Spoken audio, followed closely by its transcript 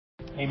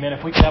Amen.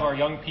 If we could have our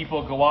young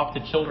people go off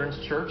to Children's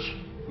Church.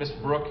 Miss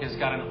Brooke has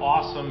got an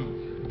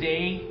awesome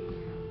day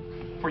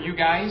for you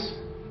guys.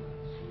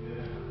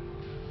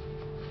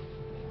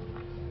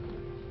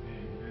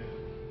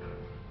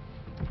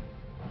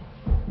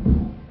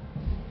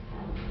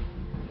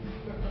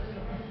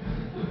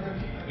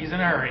 He's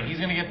in a hurry. He's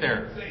going to get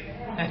there.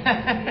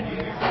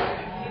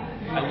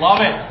 I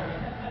love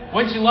it.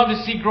 Wouldn't you love to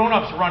see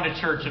grown-ups run to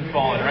church and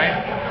fall in,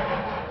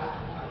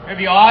 right? It'd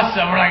be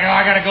awesome. We're like,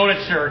 I got to go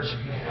to church.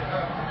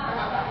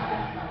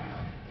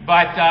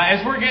 But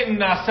as we're getting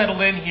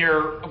settled in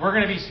here, we're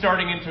going to be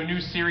starting into a new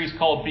series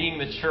called Being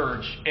the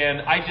Church.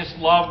 And I just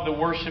love the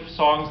worship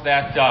songs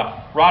that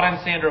Rod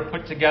and Sandra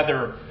put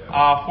together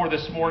for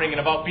this morning and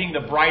about being the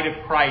bride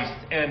of Christ.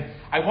 And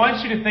I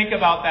want you to think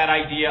about that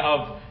idea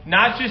of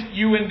not just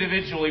you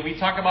individually. We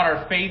talk about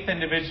our faith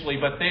individually,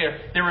 but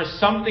there is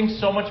something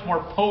so much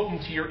more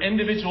potent to your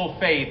individual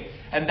faith,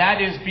 and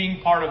that is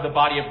being part of the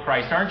body of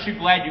Christ. Aren't you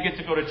glad you get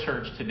to go to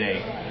church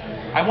today?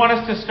 I want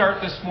us to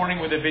start this morning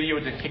with a video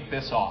to kick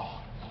this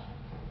off.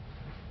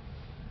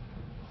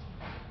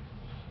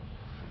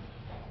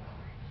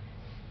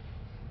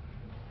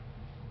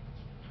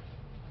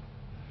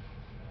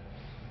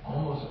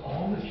 Almost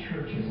all the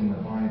churches in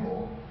the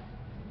Bible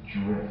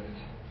drift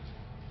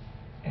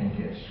and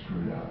get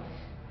screwed up.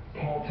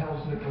 Paul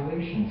tells the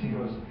Galatians, he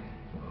goes,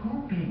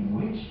 who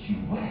bewitched you?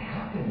 What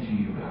happened to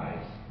you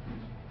guys?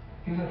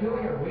 He goes, I feel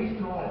like I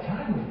wasted all that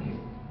time with you.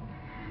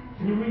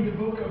 And you read the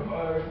book of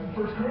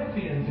 1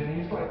 Corinthians, and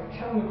he's like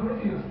telling the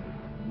Corinthians,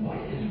 what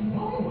is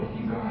wrong with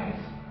you guys?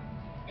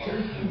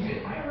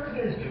 I heard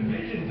there's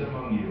divisions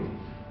among you.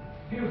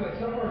 He was like,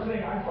 some are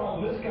saying, I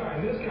follow this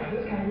guy, and this guy, and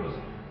this guy. He goes,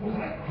 was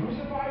I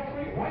crucified for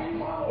you? Why are you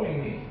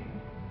following me?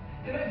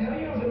 Did I tell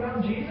you it was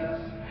about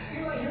Jesus?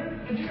 You're like,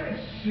 did you guys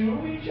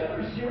sue each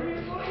other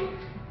seriously?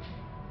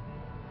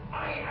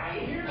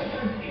 I hear that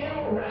there's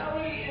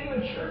immorality in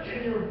the church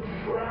and you're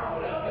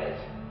proud of it.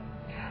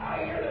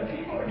 I hear that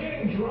people are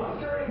getting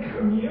drunk during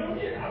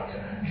communion.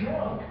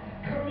 Drunk.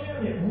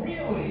 Communion.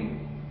 Really?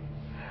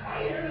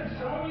 I hear that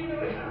some of you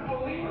don't even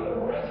believe in the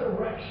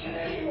resurrection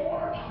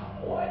anymore.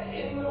 What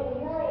in the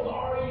world?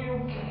 Are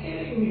you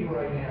kidding me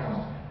right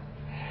now?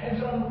 And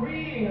so I'm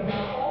reading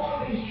about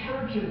all these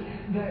churches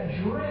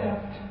that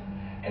drift,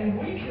 and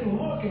we can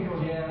look and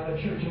go, yeah, the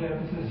church in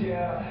Ephesus,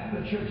 yeah,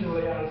 the church in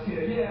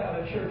Laodicea, yeah,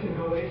 the church in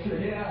Galatia,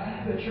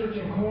 yeah, the church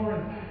in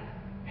Corinth.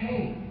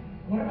 Hey,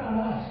 what about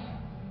us?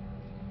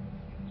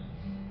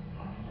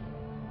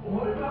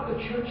 What about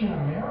the church in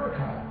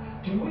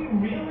America? Do we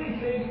really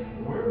think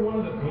we're one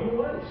of the good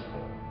ones?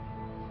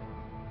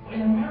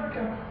 In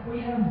America,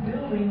 we have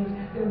buildings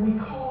that we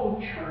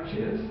call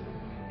churches,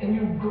 and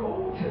you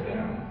go to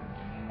them.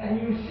 And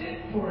you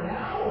sit for an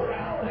hour,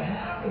 hour and a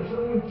half, and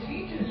someone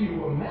teaches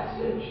you a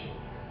message.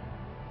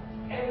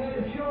 And then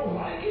if you don't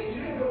like it,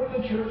 you can go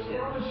to the church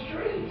down the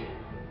street.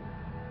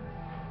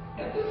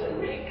 That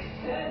doesn't make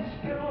sense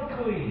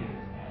biblically.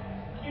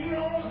 You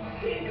don't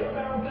think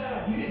about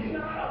that. It's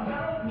not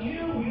about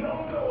you. You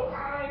don't go,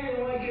 I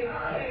didn't like it,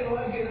 I didn't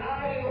like it,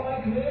 I didn't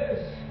like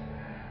this.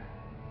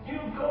 You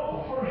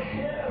go for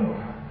Him.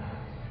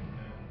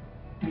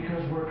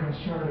 Because we're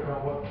concerned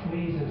about what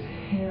pleases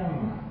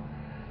Him.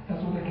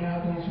 That's what the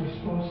gatherings were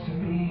supposed to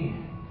be.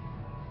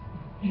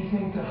 Do you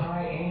think the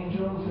high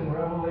angels in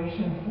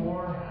Revelation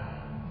 4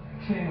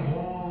 saying,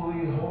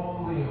 holy,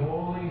 holy,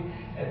 holy,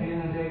 at the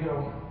end of the day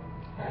go,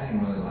 I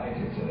didn't really like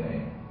it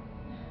today.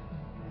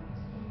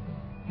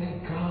 They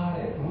got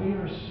it. We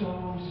are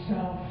so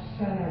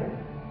self-centered.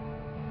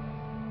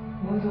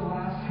 When's the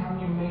last time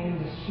you made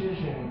a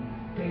decision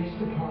based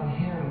upon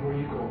Him where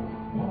you go,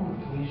 what would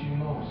please you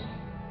most?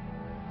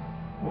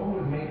 What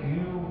would make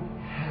you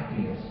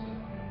happiest?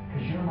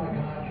 Because you're my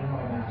God, you're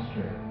my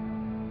master.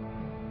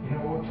 You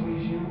know what would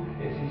please you?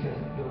 Is He says,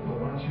 the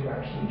ones who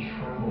actually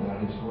tremble at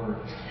His word.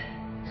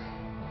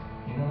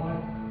 You know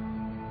what?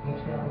 Let's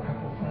grab a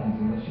couple friends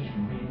and let's just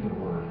read the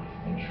word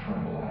and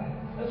tremble at it.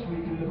 Let's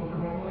read through the book of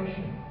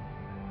Revelation.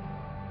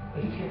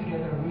 Let's just get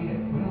together and read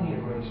it. We don't need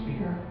a great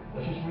speaker.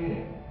 Let's just read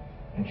it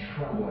and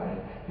tremble at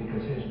it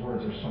because His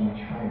words are so much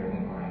higher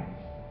than mine.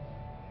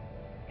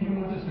 Even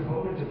with us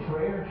devoted to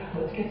prayer,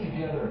 let's get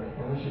together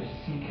and let's just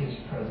seek His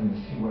presence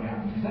and see what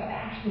happens. Because that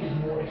actually is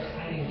more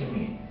exciting to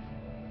me.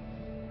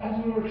 That's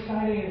more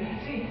exciting.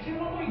 See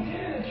what we did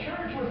in the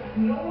church was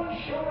no one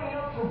showing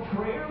up for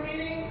prayer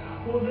meeting.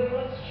 Well, then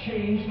let's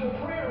change the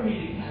prayer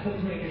meeting.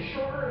 Let's make it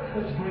shorter.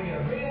 Let's bring in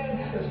a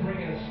band. Let's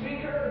bring in a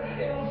speaker.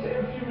 And let's say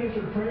a few minutes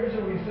of prayer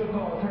so we can still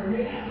call it prayer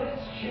meeting.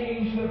 Let's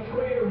change the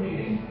prayer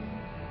meeting.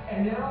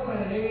 And now I'm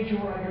at an age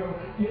where I go,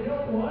 you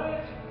know what?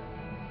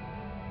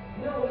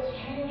 No, let's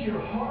change your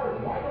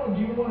heart. Why don't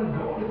you want to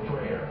go to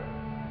prayer?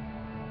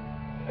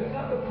 It's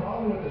not the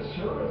problem with the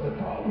service. The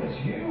problem is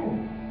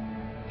you.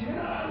 Do you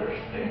not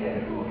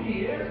understand who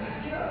He is?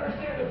 Do you not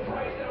understand the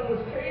price that was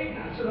paid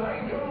so that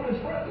I can come to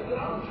His presence? And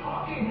I'm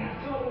talking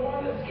to the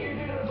one that's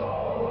keeping us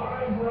all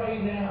alive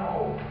right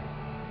now.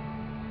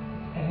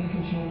 And He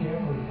can change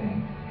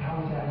everything.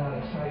 How is that not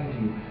exciting to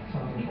you?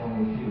 Something's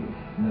wrong with you.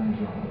 Nothing's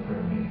wrong with the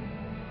prayer meeting.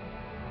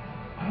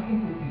 I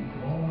think we'd be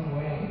blown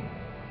away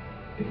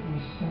if we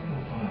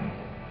simplified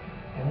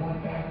and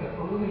went back to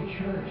early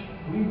church.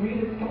 We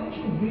read it. Don't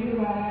you read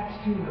about Acts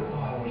 2 and go,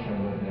 oh, I wish I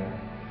lived there.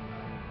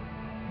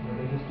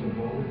 Where they just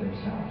devoted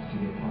themselves to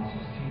the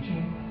apostles'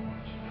 teaching,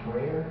 to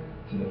prayer,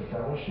 to the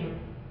fellowship,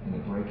 and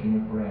the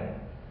breaking of bread.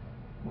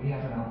 We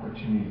have an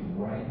opportunity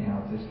right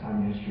now at this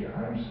time in history.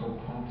 I'm so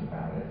pumped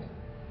about it.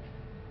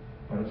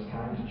 But it's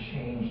time to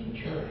change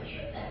the church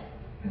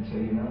and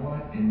say, you know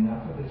what?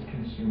 Enough of this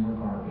consumer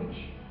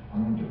garbage.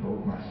 I'm going to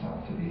devote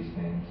myself to these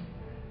things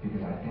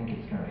because I think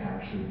it's going to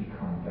actually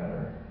become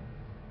better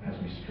as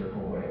we strip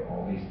away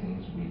all these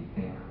things we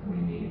think we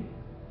need.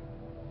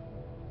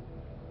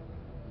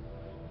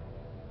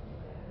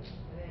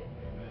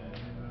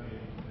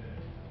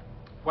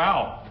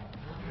 Wow.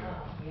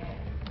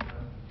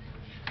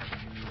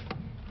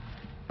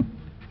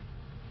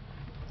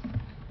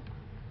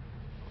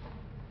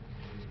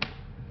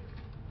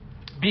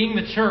 Being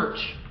the church.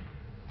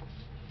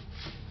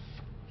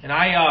 And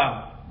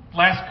I,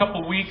 last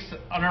couple of weeks,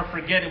 I'll never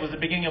forget, it was the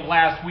beginning of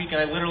last week, and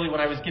I literally,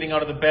 when I was getting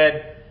out of the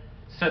bed,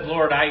 said,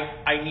 Lord,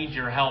 I need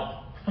your help.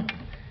 I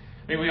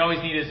mean, we always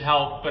need his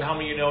help, but how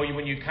many of you know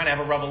when you kind of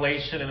have a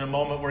revelation in a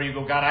moment where you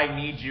go, God, I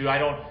need you. I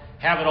don't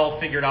have it all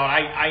figured out.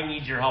 I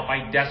need your help.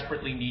 I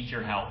desperately need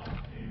your help.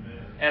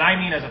 Amen. And I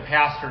mean as a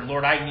pastor,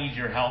 Lord, I need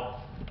your help.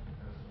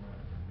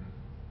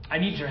 I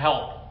need your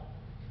help.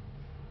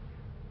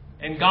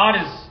 And God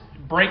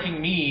is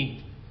breaking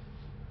me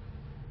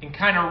and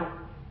kind of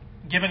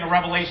giving a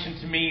revelation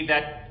to me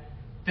that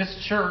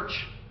this church,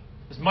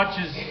 as much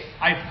as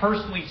I've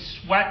personally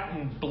sweat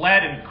and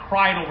bled and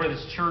cried over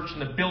this church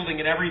and the building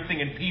and everything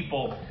and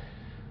people,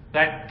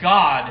 that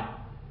God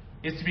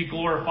is to be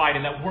glorified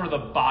and that we're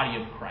the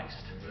body of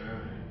Christ.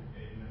 Amen.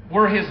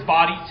 We're his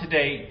body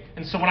today.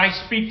 And so when I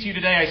speak to you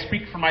today, I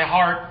speak from my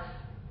heart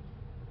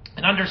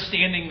and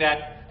understanding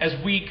that as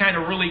we kind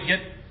of really get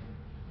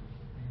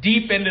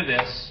deep into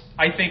this,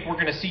 I think we're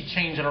going to see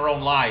change in our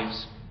own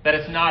lives. That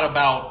it's not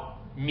about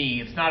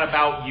me. It's not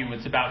about you.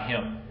 It's about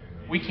him.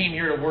 We came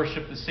here to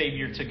worship the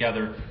Savior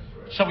together.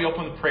 Shall we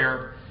open with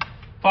prayer?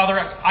 Father,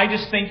 I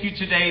just thank you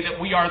today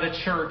that we are the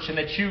church and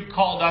that you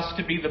called us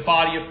to be the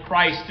body of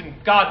Christ.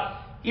 And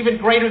God, even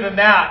greater than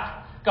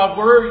that, God,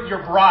 we're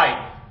your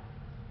bride.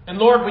 And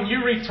Lord, when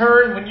you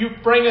return, when you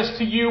bring us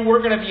to you,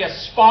 we're going to be a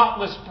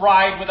spotless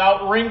bride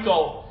without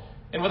wrinkle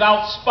and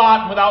without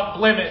spot and without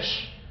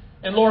blemish.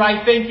 And Lord,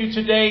 I thank you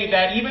today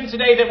that even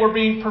today that we're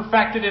being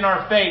perfected in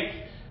our faith,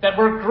 that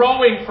we're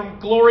growing from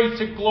glory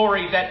to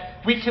glory,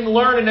 that we can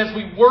learn, and as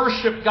we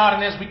worship God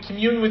and as we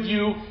commune with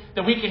you,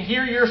 that we can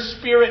hear your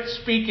Spirit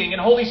speaking. And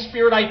Holy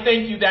Spirit, I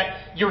thank you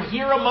that you're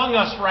here among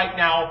us right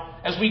now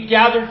as we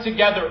gather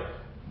together.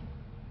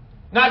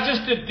 Not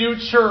just to do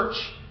church,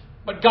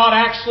 but God,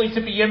 actually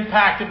to be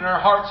impacted and our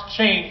hearts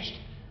changed.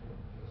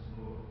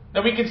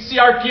 That we can see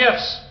our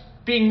gifts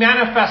being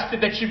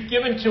manifested that you've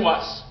given to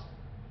us.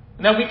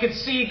 And that we can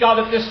see, God,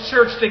 that this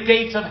church, the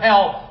gates of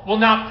hell, will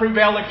not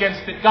prevail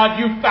against it. God,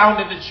 you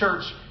founded the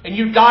church, and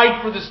you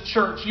died for this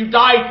church. You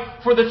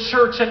died for the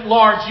church at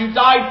large. You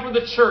died for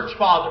the church,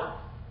 Father.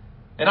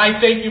 And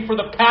I thank you for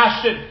the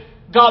passion,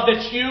 God,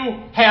 that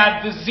you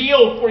had, the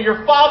zeal for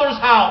your Father's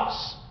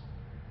house.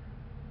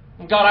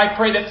 And God, I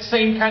pray that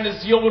same kind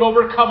of zeal would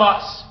overcome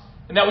us,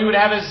 and that we would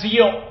have a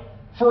zeal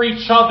for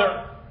each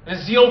other, and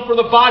a zeal for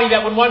the body,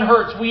 that when one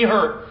hurts, we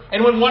hurt.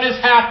 And when one is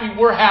happy,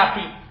 we're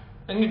happy.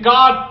 And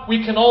God,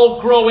 we can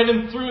all grow in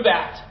and through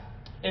that.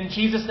 In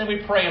Jesus' name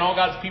we pray. And all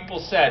God's people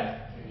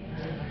said,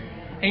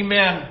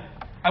 Amen.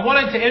 I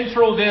wanted to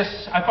intro this.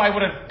 If I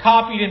would have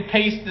copied and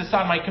pasted this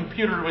on my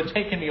computer, it would have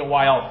taken me a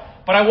while.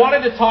 But I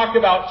wanted to talk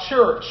about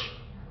church.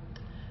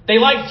 They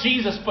like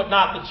Jesus, but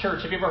not the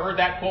church. Have you ever heard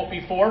that quote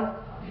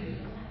before?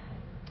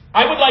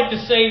 I would like to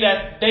say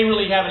that they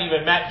really haven't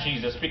even met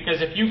Jesus.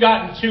 Because if you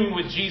got in tune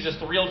with Jesus,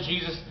 the real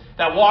Jesus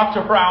that walked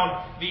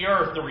around the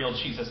earth, the real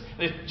Jesus.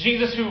 The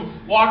Jesus who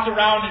walked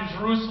around in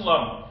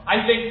Jerusalem.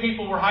 I think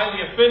people were highly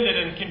offended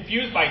and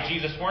confused by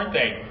Jesus, weren't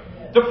they?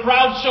 The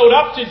crowd showed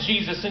up to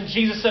Jesus, and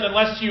Jesus said,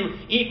 unless you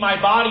eat my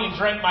body and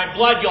drink my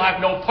blood, you'll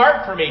have no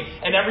part for me.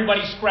 And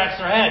everybody scratched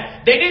their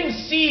head. They didn't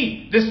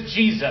see this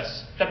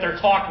Jesus that they're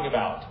talking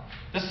about.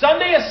 The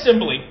Sunday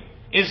assembly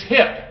is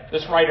hip,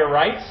 this writer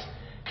writes.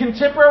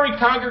 Contemporary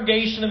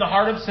congregation in the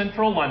heart of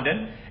central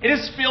London. It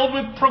is filled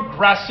with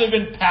progressive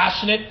and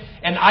passionate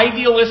and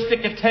idealistic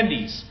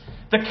attendees.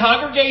 The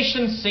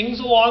congregation sings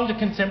along to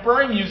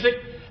contemporary music.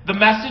 The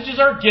messages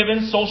are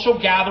given, social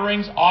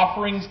gatherings,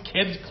 offerings,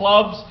 kids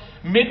clubs,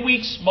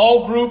 midweek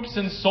small groups,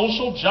 and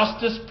social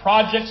justice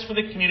projects for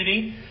the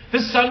community. The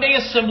Sunday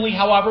assembly,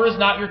 however, is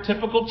not your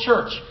typical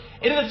church.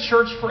 It is a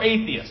church for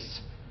atheists.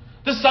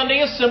 The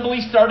Sunday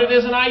assembly started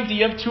as an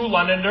idea of two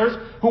Londoners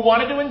who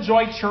wanted to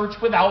enjoy church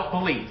without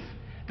belief.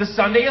 The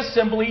Sunday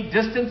assembly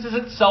distances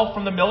itself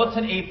from the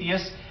militant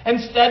atheists,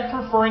 instead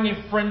preferring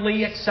a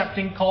friendly,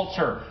 accepting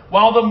culture.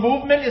 While the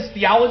movement is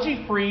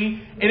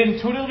theology-free, it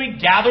intuitively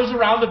gathers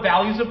around the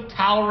values of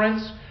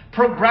tolerance,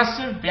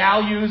 progressive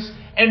values,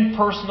 and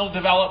personal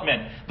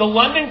development. The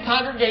London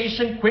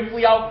congregation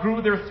quickly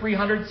outgrew their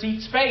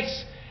 300-seat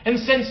space. And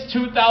since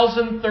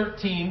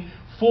 2013,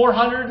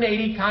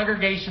 480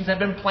 congregations have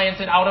been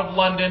planted out of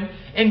London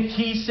in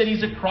key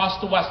cities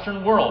across the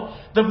Western world.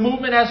 The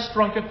movement has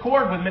struck a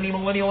chord with many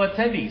millennial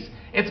attendees.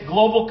 Its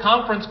global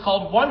conference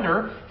called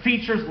Wonder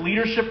features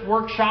leadership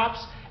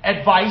workshops,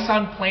 advice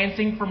on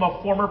planting from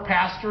a former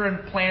pastor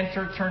and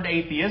planter turned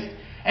atheist,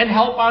 and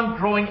help on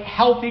growing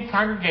healthy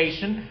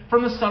congregation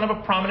from the son of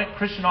a prominent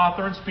Christian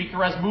author and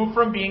speaker has moved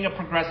from being a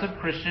progressive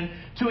Christian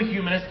to a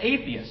humanist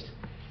atheist.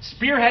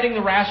 Spearheading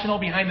the rationale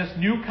behind this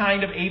new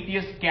kind of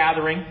atheist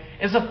gathering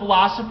is a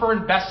philosopher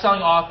and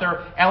best-selling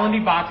author, Alain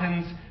de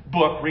Botton's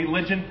book,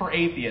 Religion for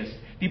Atheists.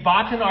 De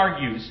Botton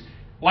argues,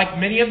 like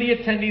many of the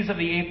attendees of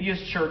the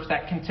atheist church,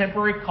 that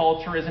contemporary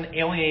culture is an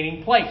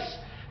alienating place.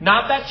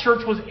 Not that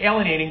church was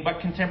alienating, but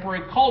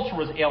contemporary culture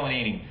was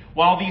alienating.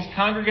 While these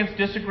congregants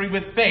disagreed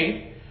with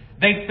faith,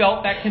 they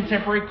felt that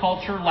contemporary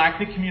culture lacked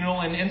the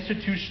communal and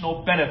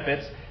institutional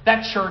benefits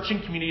that church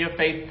and community of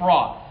faith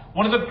brought.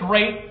 One of the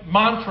great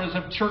mantras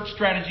of church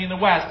strategy in the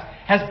West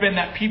has been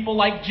that people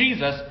like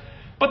Jesus,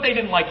 but they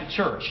didn't like the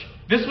church.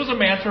 This was a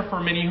mantra for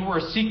many who were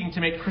seeking to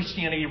make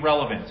Christianity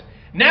relevant.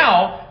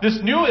 Now, this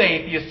new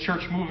atheist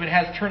church movement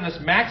has turned this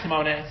maxim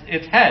on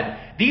its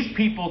head. These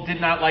people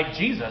did not like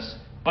Jesus,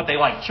 but they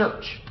liked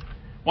church.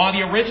 While the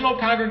original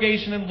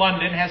congregation in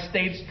London has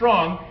stayed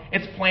strong,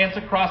 its plants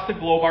across the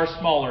globe are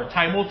smaller.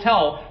 Time will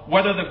tell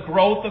whether the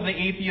growth of the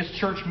atheist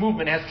church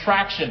movement has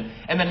traction.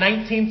 In the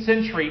 19th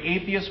century,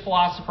 atheist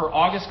philosopher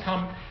Auguste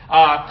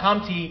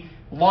Comte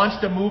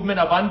launched a movement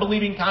of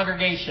unbelieving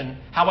congregation.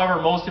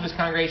 However, most of his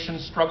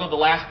congregations struggled to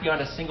last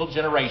beyond a single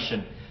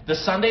generation. The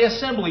Sunday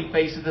Assembly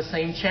faces the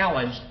same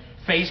challenge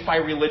faced by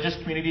religious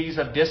communities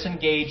of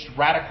disengaged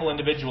radical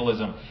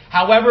individualism.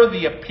 However,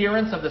 the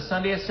appearance of the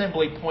Sunday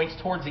Assembly points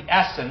towards the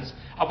essence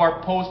of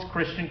our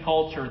post-Christian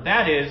culture.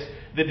 That is,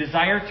 the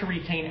desire to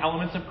retain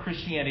elements of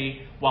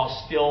Christianity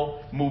while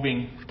still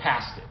moving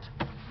past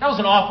it. That was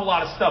an awful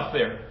lot of stuff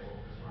there.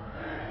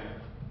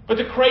 But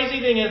the crazy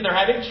thing is they're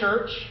having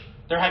church,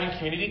 they're having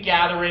community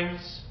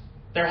gatherings,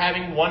 they're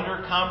having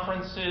wonder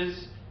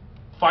conferences,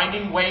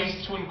 finding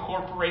ways to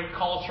incorporate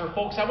culture.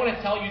 Folks, I want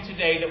to tell you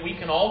today that we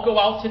can all go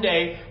out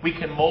today, we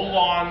can mow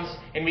lawns,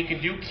 and we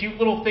can do cute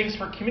little things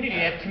for community.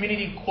 They have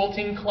community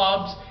quilting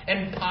clubs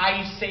and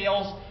pie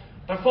sales.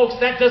 But folks,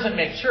 that doesn't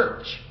make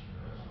church.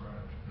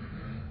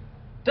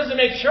 It doesn't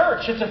make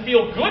church. It's a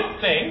feel-good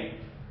thing.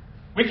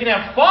 We can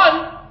have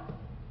fun.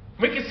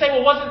 We can say,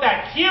 well, wasn't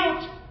that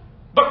cute?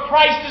 But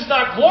Christ is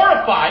not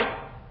glorified.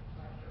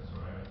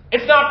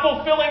 It's not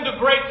fulfilling the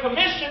Great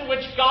Commission,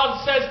 which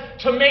God says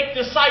to make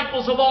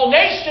disciples of all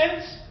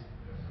nations.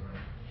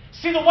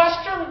 See, the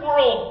Western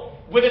world,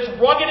 with its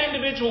rugged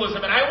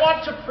individualism, and I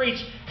want to preach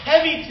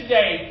heavy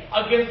today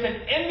against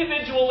an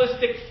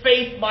individualistic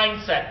faith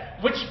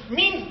mindset, which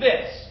means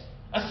this.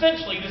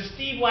 Essentially, the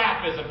Steve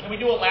Laughism. Can we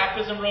do a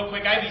Laughism real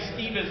quick? I have these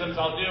Steve-isms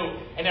I'll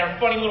do, and they're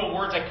funny little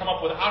words I come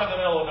up with out of the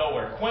middle of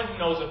nowhere. Quentin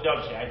knows them,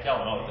 don't you? I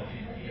tell him all the time.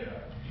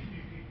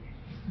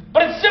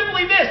 But it's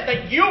simply this,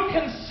 that you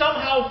can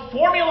somehow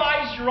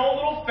formalize your own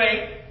little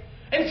faith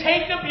and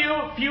take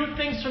a few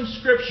things from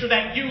Scripture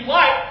that you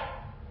like,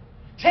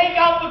 take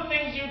out the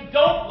things you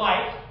don't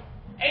like,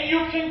 and you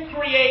can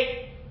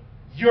create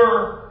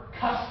your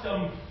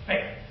custom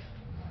faith.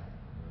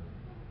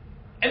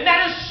 And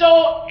that is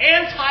so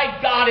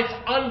anti-God, it's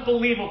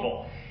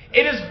unbelievable.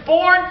 It is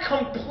born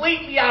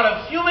completely out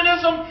of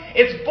humanism.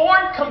 It's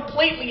born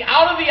completely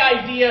out of the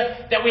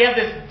idea that we have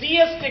this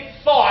deistic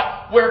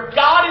thought where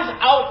God is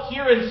out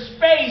here in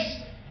space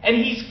and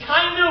He's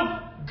kind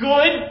of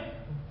good,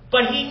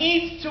 but He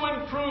needs to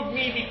improve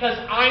me because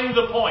I'm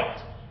the point.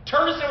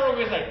 Turn to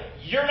someone and say,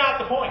 you're not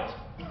the point.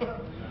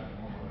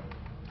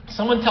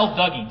 Someone tell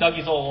Dougie.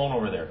 Dougie's all alone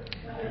over there.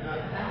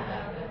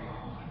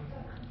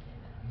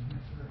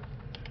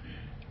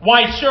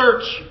 Why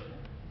church?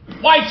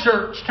 Why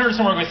church? Turn to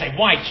someone and say,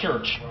 why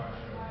church?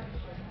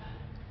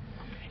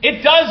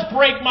 It does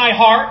break my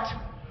heart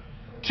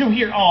to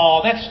hear,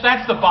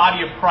 that's the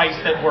body of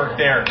Christ at work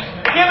there.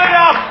 Give it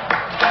up!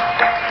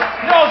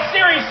 No,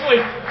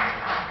 seriously.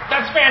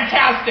 That's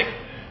fantastic.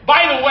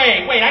 By the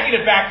way, I need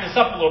to back this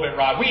up a little bit,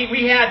 Rod.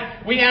 We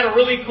had a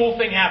really cool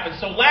thing happen.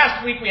 So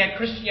last week we had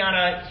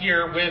Christiana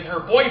here with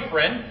her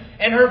boyfriend,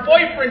 and her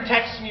boyfriend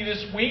texted me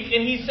this week,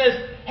 and he says,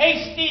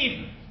 hey,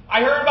 Steve, I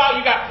heard about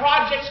you got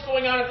projects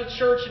going on at the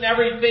church and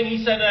everything.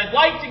 He said, I'd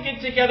like to get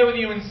together with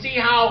you and see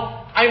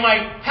how I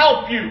might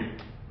help you.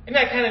 Isn't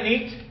that kind of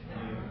neat?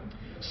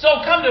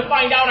 So come to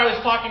find out, I was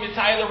talking to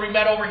Tyler. We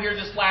met over here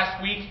this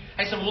last week.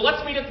 I said, well,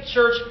 let's meet at the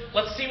church.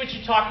 Let's see what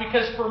you talk.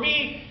 Because for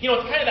me,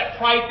 it's kind of that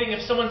pride thing.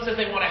 If someone says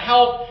they want to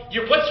help,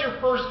 what's your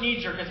first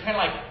knee-jerk? It's kind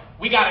of like,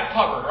 we got it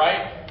covered,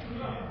 right?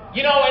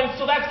 And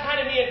so that's kind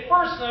of me at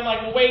first. And I'm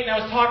like, well, wait. And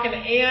I was talking to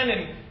Ann,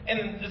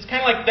 And it's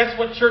kind of like that's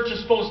what church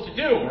is supposed to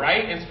do,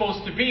 right? It's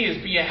supposed to be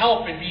is be a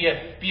help and be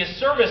a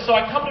service. So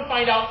I come to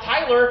find out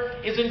Tyler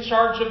is in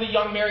charge of the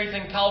Young Marrieds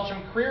and College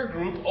and Career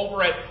Group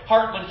over at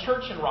Heartland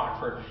Church in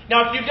Rockford.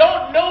 Now, if you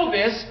don't know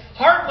this,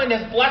 Heartland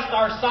has blessed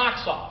our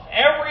socks off.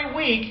 Every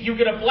week you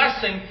get a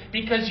blessing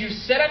because you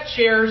sit at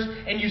chairs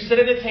and you sit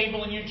at a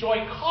table and you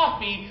enjoy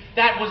coffee.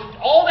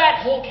 All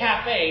that whole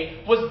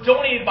cafe was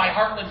donated by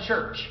Heartland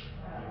Church.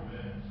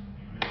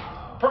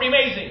 Pretty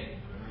amazing.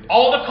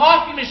 All the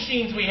coffee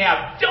machines we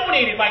have,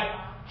 donated by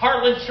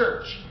Heartland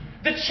Church.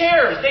 The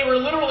chairs, they were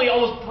literally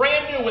almost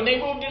brand new. When they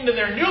moved into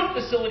their new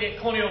facility at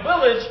Colonial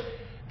Village,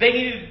 they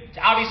needed,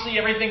 obviously,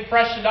 everything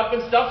freshened up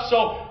and stuff.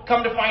 So,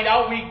 come to find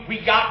out,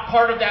 we got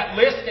part of that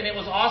list, and it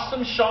was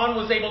awesome. Sean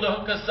was able to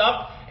hook us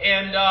up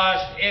and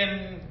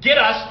get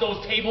us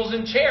those tables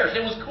and chairs.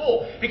 It was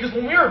cool. Because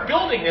when we were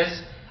building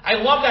this, I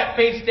love that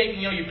faith statement,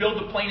 you build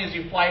the plane as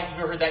you fly.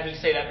 You've heard that me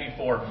say that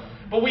before.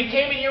 But we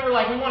came in here, we're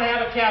like, we want to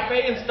have a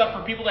cafe and stuff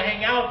for people to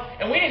hang out.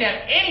 And we didn't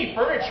have any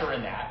furniture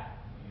in that.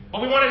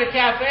 But we wanted a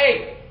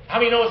cafe. How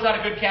many know it's not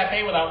a good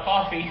cafe without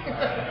coffee?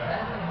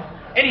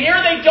 And here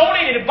they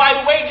donated. By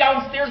the way,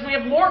 downstairs we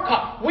have more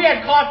coffee. We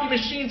had coffee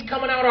machines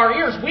coming out our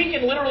ears. We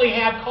can literally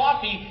have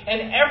coffee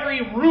in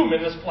every room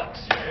in this place.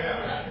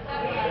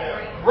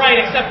 Right,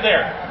 except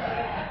there.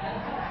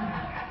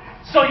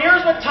 So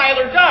here's what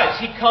Tyler does.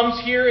 He comes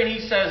here and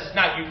he says,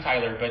 not you,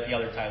 Tyler, but the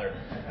other Tyler.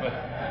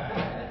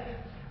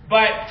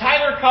 But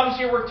Tyler comes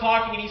here, we're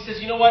talking, and he says,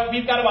 you know what,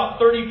 we've got about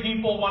 30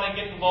 people want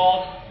to get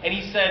involved. And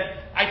he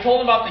said, I told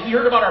him he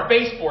heard about our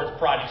baseboards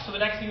project. So the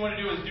next thing you want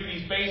to do is do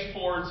these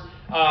baseboards,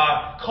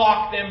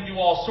 caulk them, do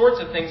all sorts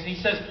of things. And he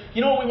says,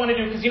 you know what we want to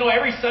do? Because,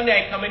 every Sunday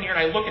I come in here and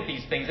I look at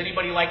these things.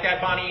 Anybody like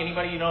that, Bonnie?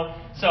 Anybody,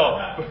 So,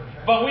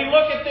 but we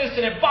look at this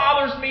and it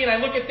bothers me, and I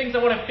look at things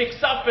I want to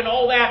fix up and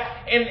all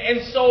that.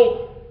 And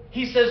so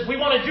he says, we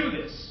want to do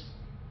this.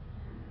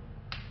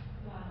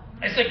 Wow.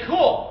 I said,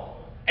 cool.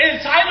 And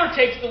then Tyler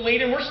takes the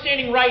lead, and we're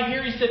standing right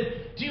here. He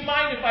said, do you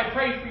mind if I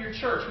pray for your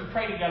church? We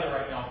pray together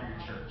right now for your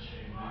church.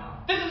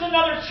 Wow. This is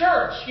another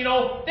church.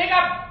 They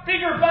got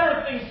bigger,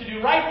 better things to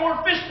do, right?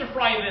 More fish to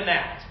fry than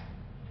that.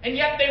 And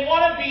yet they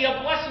want to be a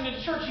blessing to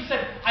the church. He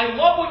said, I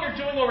love what you're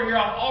doing over here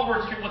on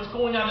Auburn Street, what's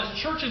going on. This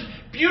church is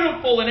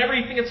beautiful and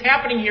everything that's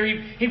happening here.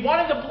 He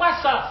wanted to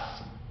bless us.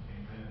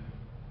 Amen.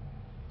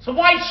 So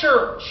why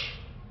church?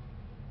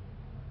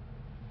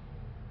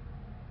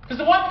 Because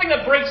the one thing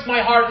that breaks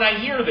my heart, and I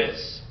hear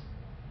this,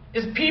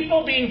 is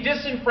people being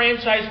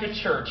disenfranchised with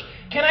church.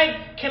 Can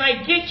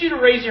I get you to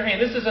raise your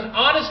hand? This is an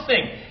honest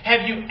thing.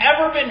 Have you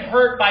ever been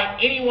hurt by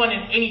anyone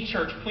in any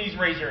church? Please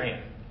raise your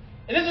hand.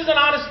 And this is an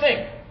honest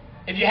thing.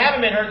 If you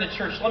haven't been hurt in the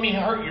church, let me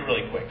hurt you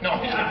really quick. No,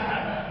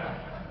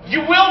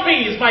 you will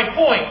be, is my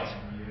point.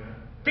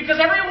 Because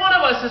every one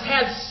of us has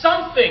had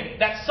something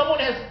that someone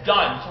has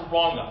done to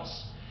wrong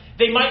us.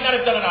 They might not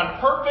have done it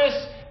on purpose.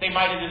 They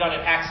might have done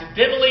it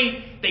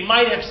accidentally. They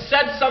might have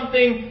said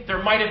something.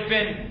 There might have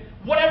been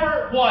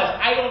whatever it was.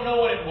 I don't know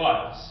what it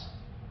was.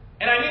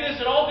 And I mean this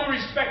in all due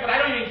respect, but I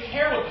don't even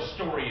care what the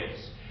story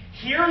is.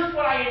 Here's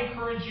what I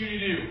encourage you to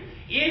do.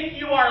 If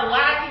you are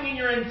lacking in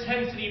your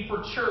intensity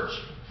for church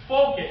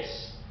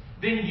focus,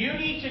 then you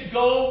need to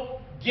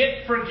go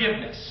get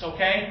forgiveness,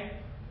 okay?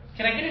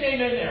 Can I get an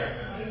amen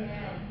there?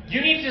 Amen.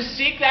 You need to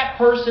seek that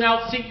person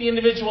out, seek the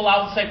individual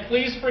out and say,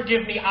 please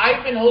forgive me.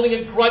 I've been holding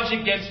a grudge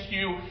against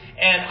you,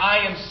 and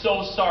I am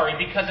so sorry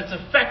because it's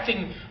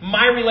affecting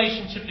my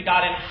relationship to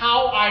God and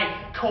how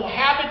I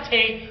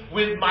cohabitate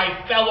with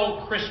my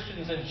fellow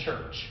Christians in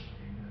church.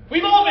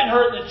 We've all been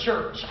hurt in the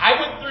church.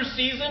 I went through a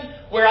season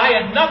where I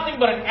had nothing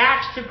but an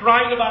axe to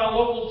grind about a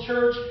local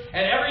church,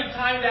 and every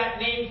time that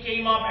name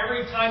came up,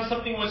 every time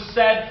something was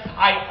said,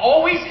 I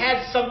always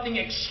had something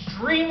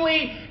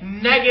extremely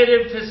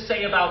negative to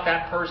say about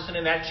that person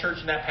in that church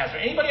and that pastor.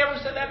 Anybody ever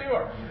said that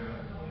before?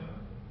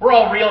 We're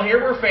all real here.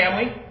 We're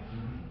family.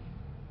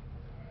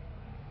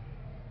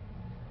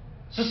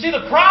 So see,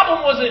 the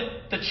problem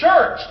wasn't the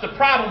church. The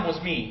problem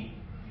was me.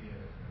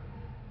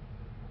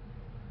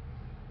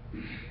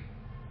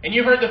 And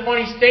you heard the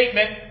funny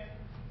statement,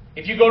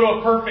 if you go to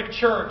a perfect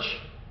church,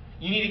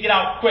 you need to get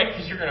out quick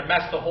because you're going to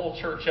mess the whole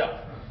church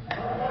up.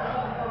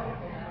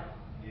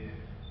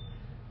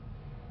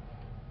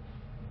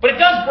 But it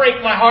does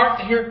break my heart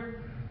to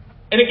hear.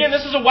 And again,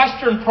 this is a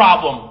Western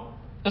problem.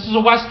 This is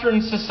a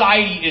Western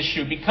society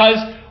issue because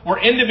we're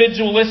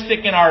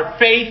individualistic in our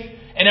faith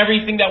and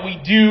everything that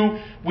we do.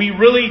 We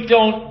really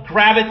don't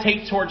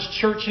gravitate towards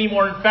church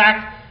anymore. In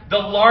fact, the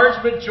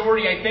large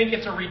majority, I think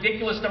it's a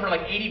ridiculous number,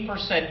 like 80%.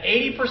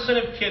 80%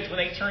 of kids, when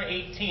they turn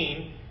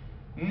 18,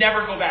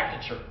 never go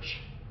back to church.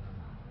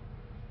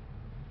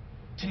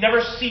 To never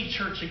see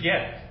church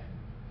again.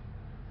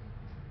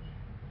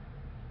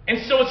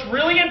 And so it's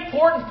really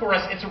important for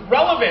us. It's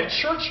relevant.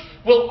 Church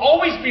will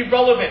always be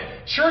relevant.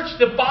 Church,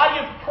 the body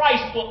of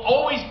Christ, will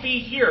always be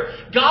here.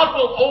 God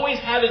will always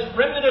have His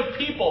remnant of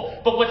people.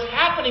 But what's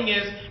happening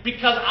is,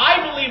 because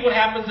I believe what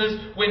happens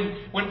is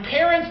when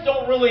parents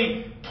don't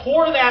really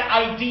tore that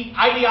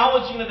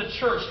ideology into the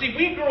church. See,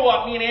 we grew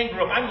up, me and Ann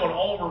grew up, I'm going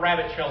all over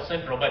Rabbit Trail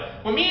Central,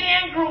 but when me and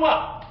Ann grew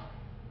up,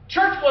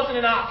 church wasn't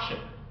an option.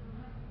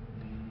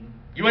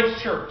 You went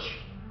to church.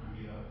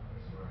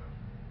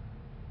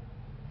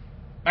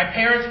 My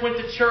parents went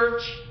to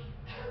church.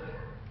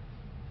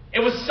 It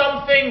was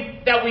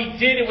something that we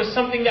did. It was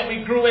something that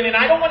we grew in. And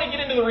I don't want to get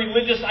into the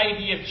religious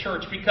idea of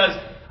church because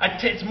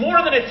it's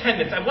more than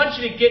attendance. I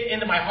want you to get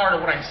into my heart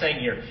of what I'm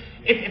saying here.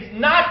 It's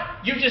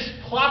not you just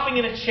plopping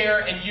in a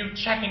chair and you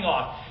checking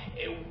off.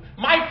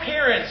 My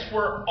parents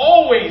were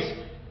always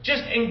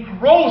just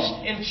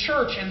engrossed in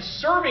church and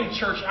serving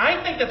church. And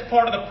I think that's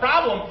part of the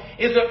problem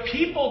is that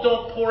people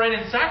don't pour in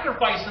and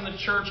sacrifice in the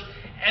church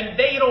and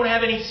they don't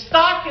have any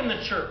stock in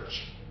the church.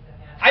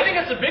 I think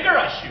it's a bigger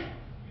issue.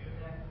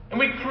 And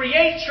we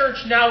create church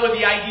now with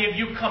the idea of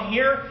you come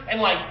here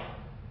and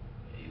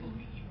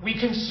we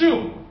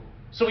consume.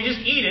 So we just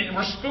eat it and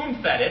we're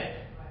spoon-fed it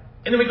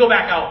and then we go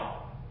back out.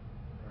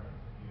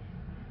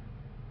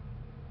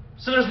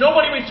 So there's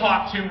nobody we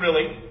talk to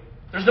really.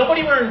 There's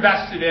nobody we're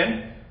invested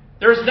in.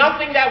 There's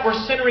nothing that we're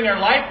centering our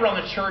life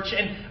around the church.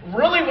 And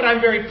really what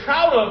I'm very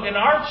proud of in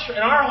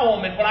our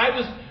home and what I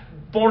was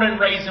born and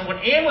raised in, what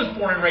Ann was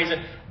born and raised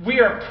in, we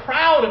are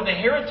proud of the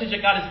heritage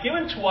that God has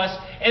given to us,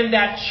 and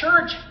that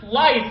church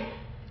life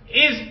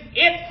is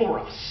it for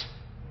us.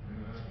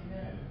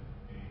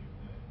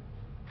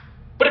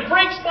 But it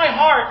breaks my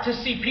heart to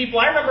see people.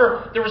 I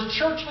remember there was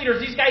church leaders.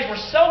 These guys were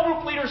cell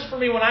group leaders for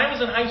me when I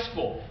was in high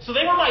school. So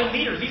they were my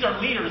leaders. These are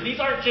leaders. These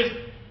aren't just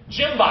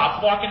Jim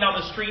Bobs walking down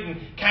the street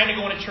and kind of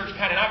going to church,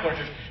 kind of not going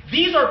to church.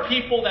 These are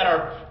people that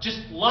are just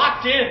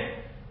locked in.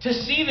 To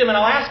see them, and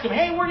I'll ask them,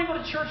 hey, where do you go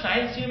to church? I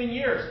haven't seen them in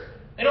years.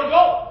 They don't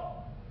go.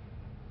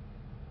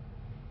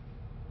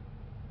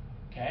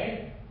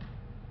 Okay?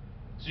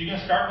 So you're going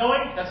to start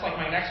going? That's like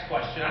my next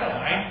question. I don't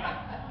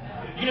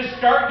mind. You're going to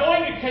start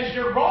going because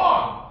you're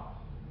wrong.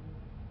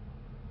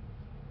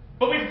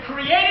 But we've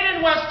created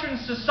in Western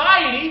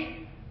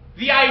society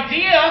the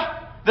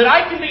idea that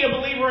I can be a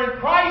believer in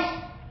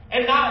Christ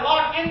and not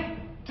lock in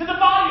to the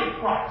body of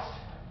Christ.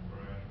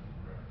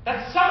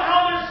 That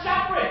somehow they're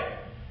separate.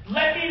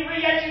 Let me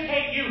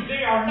re-educate you.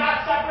 They are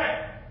not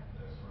separate.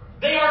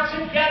 They are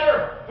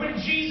together. When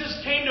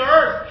Jesus came to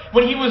earth,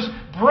 when He was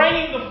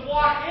bringing the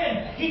flock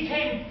in, He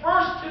came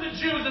first to the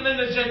Jews and then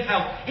the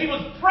Gentiles. He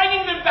was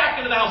bringing them back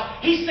into the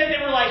house. He said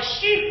they were like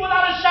sheep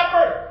without a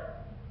shepherd.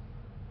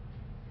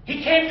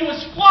 He came to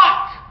His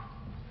flock.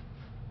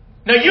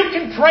 Now you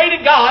can pray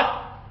to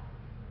God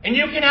and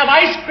you can have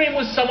ice cream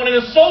with someone in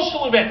a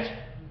social event,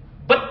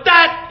 but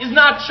that is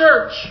not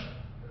church.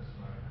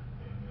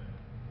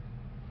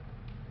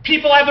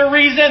 People have their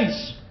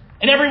reasons.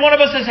 And every one of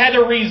us has had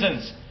their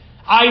reasons.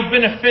 I've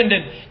been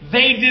offended.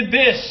 They did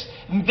this.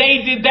 And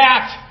they did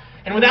that.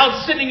 And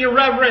without sitting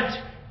irreverent,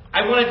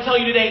 I want to tell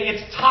you today,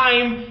 it's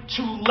time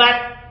to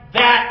let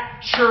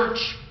that church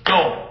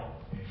go.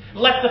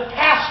 Let the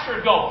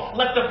pastor go.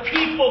 Let the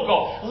people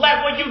go.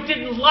 Let what you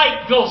didn't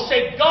like go.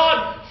 Say,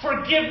 God,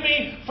 forgive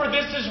me, for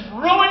this is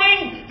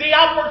ruining the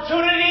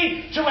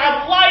opportunity to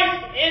have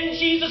life in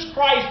Jesus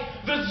Christ.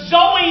 The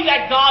Zoe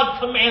that God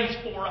commands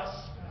for us.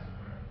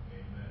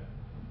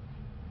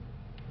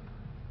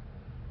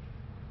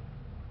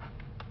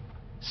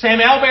 Sam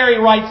Alberry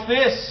writes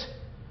this: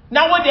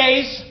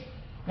 nowadays,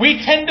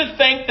 we tend to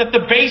think that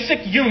the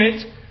basic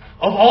unit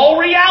of all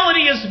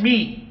reality is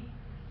me,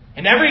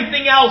 and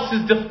everything else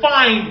is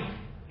defined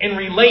in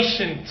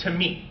relation to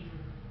me.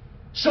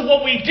 So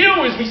what we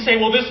do is we say,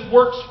 well, this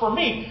works for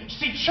me.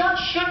 See, church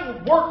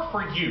shouldn't work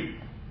for you.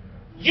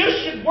 You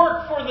should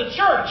work for the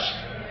church.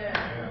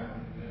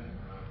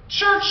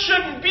 Church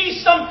shouldn't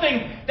be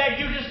something that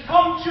you just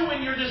come to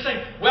and you're just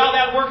saying, well,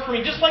 that worked for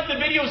me. Just like the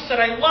video said,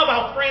 I love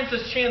how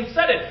Francis Chan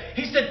said it.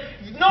 He said,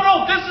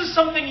 no, this is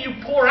something you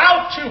pour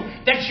out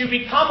to, that you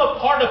become a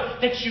part of,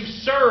 that you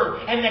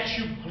serve, and that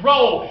you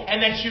grow,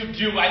 and that you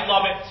do. I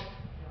love it.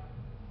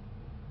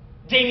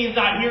 Damien's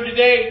not here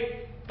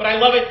today, but I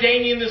love it.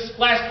 Damien, this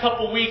last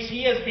couple of weeks,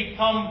 he has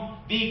become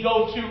the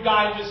go-to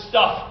guy with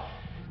stuff.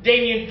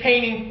 Damien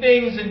painting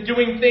things and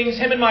doing things.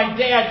 Him and my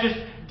dad just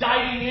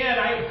diving in.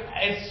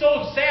 It's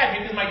so sad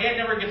because my dad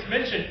never gets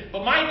mentioned,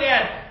 but my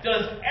dad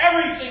does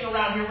everything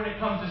around here when it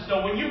comes to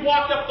snow. When you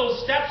walked up those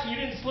steps and you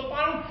didn't slip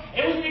on them,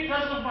 it was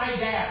because of my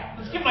dad.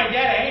 Let's give my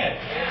dad a hand.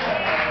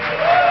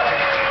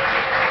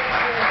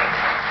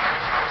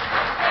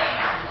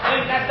 I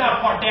think that's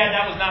not part, Dad,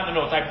 that was not in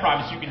the notes. I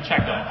promise you can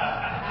check them.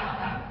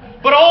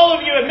 But all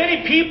of you, and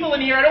many people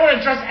in here, I don't want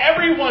to address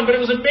everyone, but it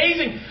was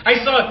amazing.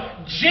 I saw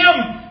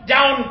Jim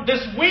down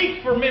this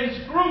week for men's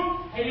group.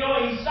 And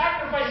he's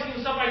sacrificing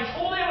himself. I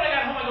told him when I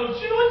got home, I go, do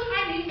you know what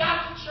time he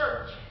got to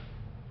church?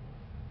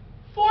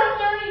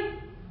 4:30.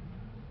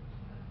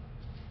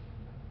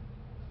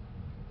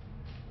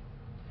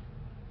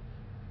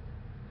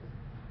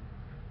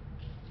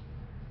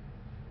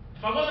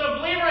 If I wasn't a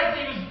believer, I'd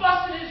say he was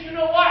busted as you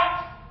know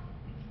what.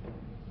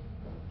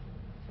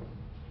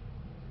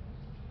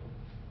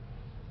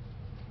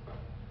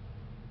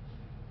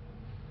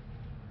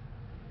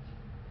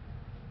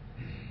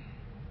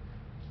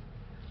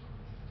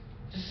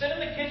 sit in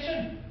the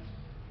kitchen.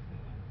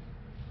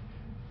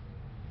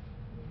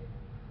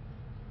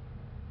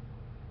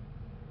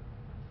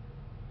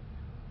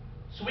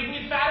 So we can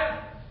get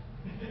fatter.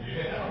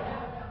 Yeah.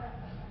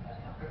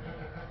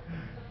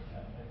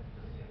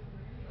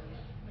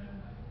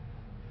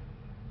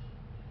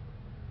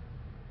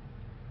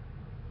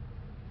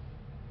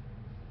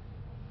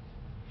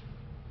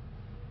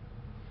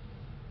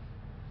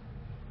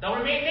 Now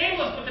remain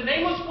nameless, but the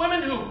nameless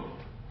women who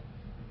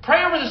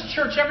pray over this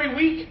church every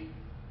week,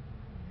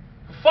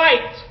 who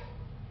fight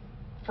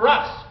for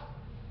us,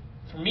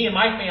 for me and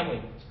my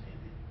family.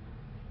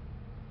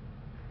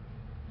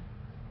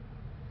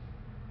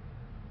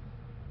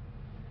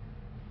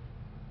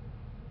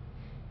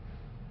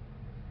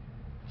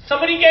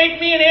 Somebody gave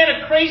me and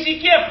Ann a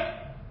crazy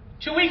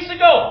gift 2 weeks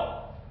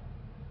ago.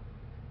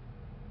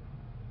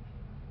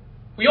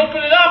 We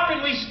opened it up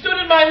and we stood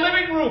in my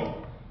living room.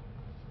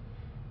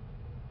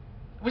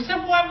 We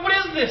said, what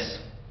is this?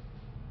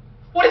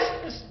 What is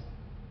this?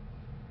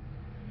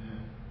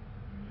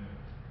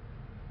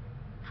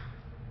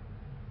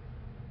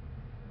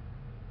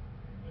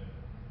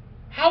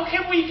 How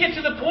can we get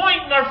to the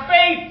point in our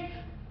faith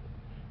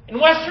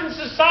in Western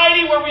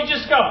society where we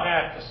just go,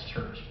 this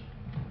church?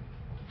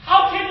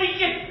 How can we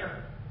get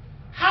here?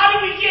 How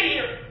do we get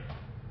here?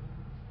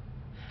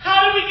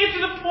 How do we get to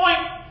the point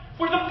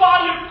where the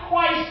body of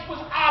Christ was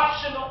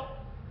optional?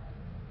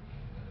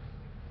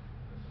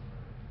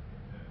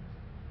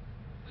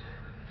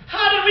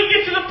 How did we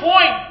get to the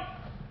point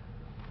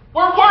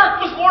where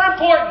work was more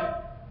important?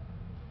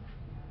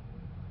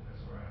 That's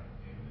right.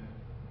 Amen.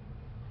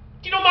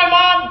 Do you know, my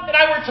mom and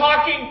I were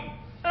talking,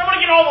 and I'm going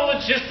to get all the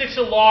logistics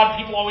of law, and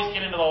people always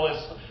get into all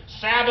this.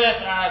 Sabbath,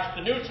 it's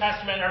the New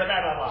Testament, blah,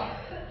 blah, blah.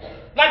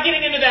 Not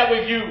getting into that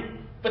with you,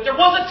 but there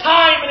was a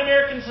time in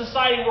American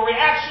society where we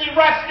actually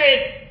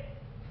rested.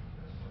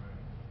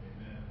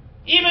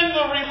 Even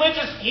the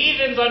religious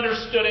heathens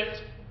understood it.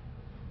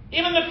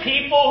 Even the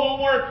people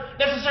who weren't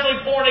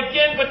necessarily born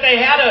again, but they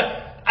had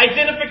an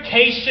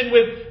identification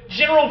with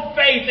general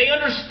faith. They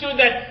understood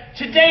that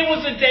today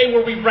was a day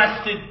where we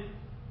rested.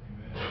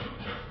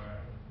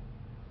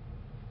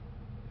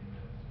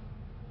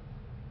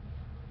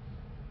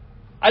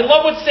 I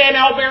love what Stan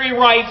Alberry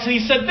writes. He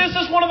said, this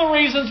is one of the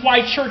reasons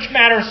why church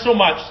matters so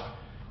much.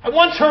 I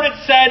once heard it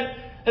said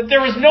that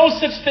there is no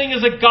such thing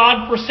as a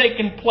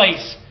God-forsaken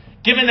place,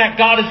 given that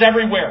God is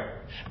everywhere.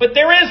 But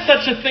there is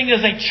such a thing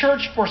as a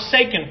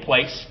church-forsaken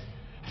place.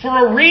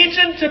 For a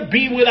region to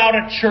be without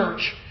a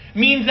church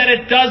means that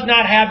it does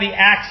not have the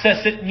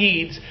access it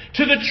needs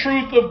to the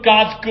truth of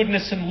God's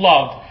goodness and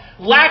love.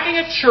 Lacking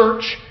a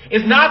church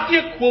is not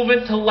the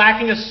equivalent to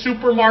lacking a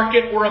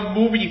supermarket or a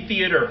movie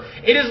theater.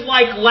 It is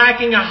like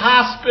lacking a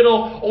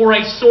hospital or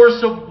a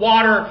source of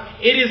water.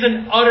 It is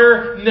an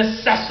utter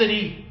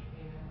necessity.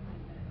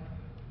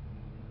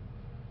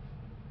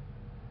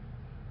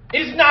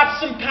 It is not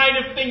some kind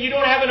of thing. You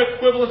don't have an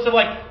equivalence of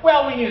like,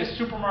 well, we need a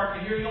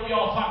supermarket here. You know, we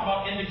all talk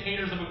about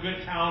indicators of a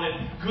good town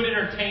and good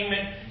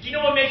entertainment. Do you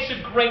know what makes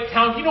a great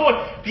town? Do you know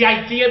what the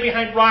idea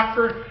behind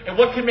Rockford and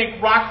what can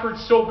make Rockford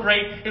so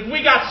great is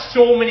we got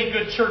so many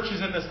good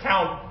churches in this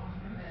town.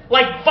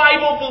 Like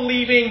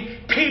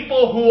Bible-believing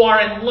people who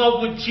are in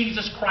love with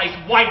Jesus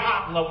Christ, white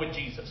hot in love with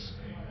Jesus.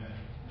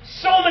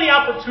 So many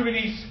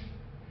opportunities.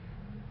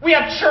 We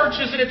have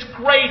churches, and it's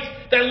great,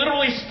 that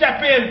literally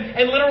step in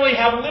and literally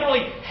have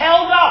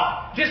held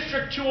up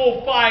District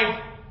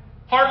 205.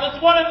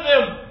 Heartland's one of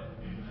them.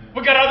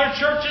 We've got other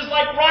churches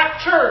like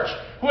Rock Church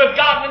who have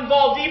gotten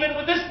involved even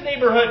with this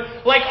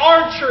neighborhood. Like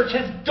our church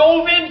has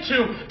dove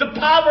into the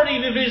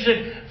poverty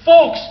division.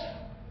 Folks,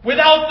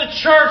 without the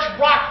church,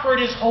 Rockford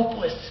is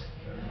hopeless.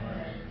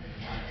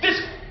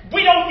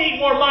 We don't need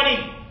more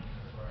money.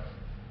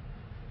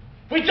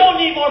 We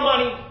don't need more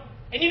money.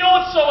 And you know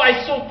what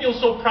I feel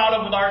so proud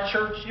of with our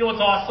church? You know what's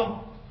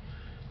awesome?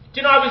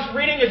 You know, I was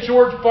reading a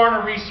George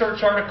Barna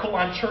research article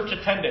on church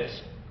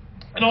attendance.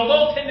 And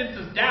although attendance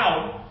is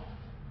down,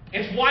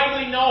 it's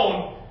widely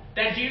known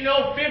that, do you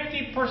know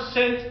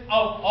 50%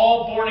 of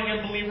all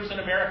born-again believers in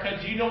America,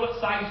 do you know what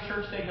size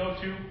church they go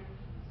to?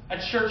 A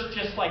church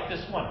just like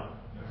this one.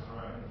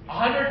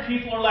 100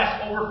 people or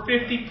less. Over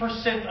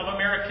 50% of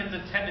Americans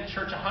attend a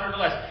church, 100 or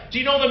less. Do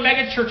you know the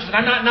mega churches? And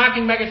I'm not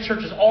knocking mega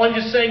churches. All I'm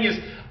just saying is,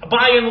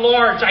 by and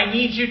large, I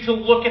need you to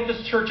look at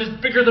this church as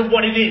bigger than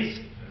what it is.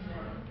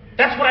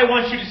 That's what I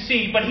want you to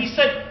see. But he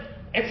said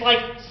it's like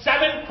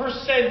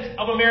 7%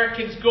 of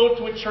Americans go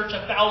to a church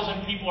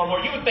 1,000 people or more.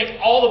 You would think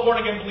all the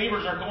born-again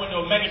believers are going to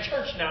a mega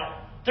church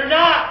now. They're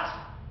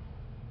not.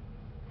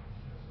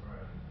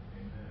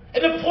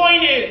 And the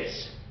point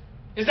is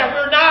that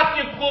we're not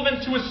the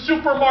equivalent to a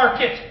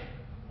supermarket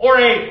or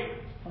a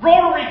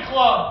Rotary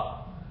Club.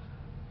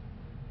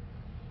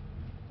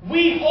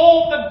 We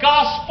hold the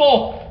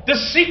gospel, the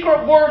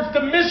secret words,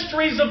 the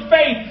mysteries of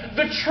faith,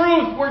 the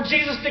truth where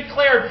Jesus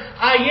declared,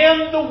 I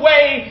am the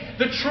way,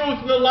 the truth,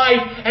 and the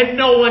life, and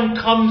no one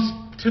comes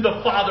to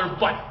the Father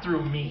but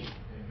through me.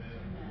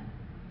 Amen.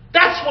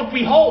 That's what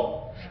we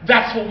hold.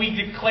 That's what we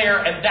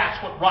declare, and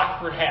that's what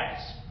Rockford has.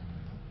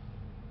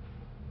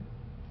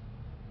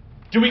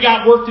 Do we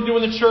got work to do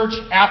in the church?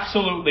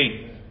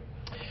 Absolutely.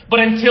 But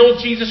until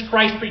Jesus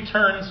Christ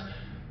returns,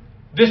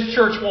 this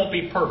church won't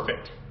be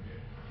perfect.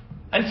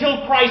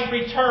 Until Christ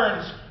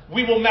returns,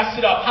 we will mess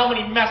it up. How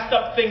many messed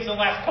up things in the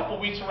last couple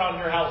of weeks around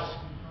your house?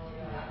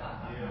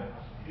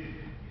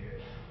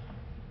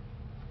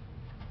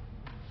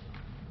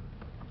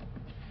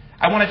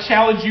 I want to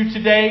challenge you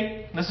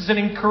today. This is an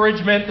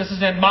encouragement. This is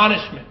an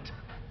admonishment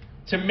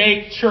to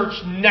make church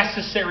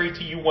necessary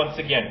to you once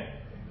again.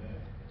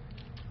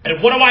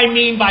 And what do I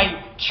mean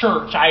by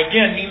church? I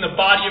again mean the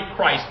body of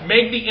Christ.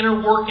 Make the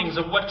inner workings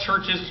of what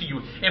church is to you.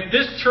 If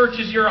this church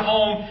is your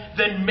home,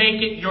 then make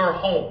it your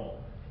home.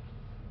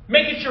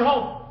 Make it your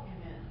home.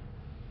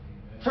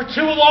 For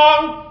too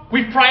long,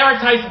 we've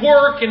prioritized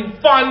work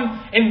and fun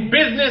and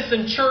business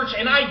and church,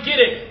 and I get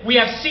it. We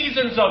have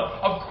seasons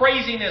of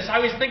craziness. I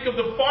always think of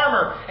the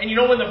farmer, and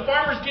when the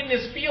farmer's getting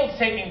his fields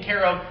taken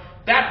care of,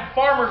 that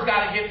farmer's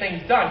got to get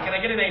things done. Can I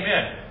get an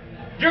amen?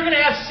 You're going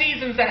to have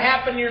seasons that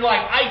happen in your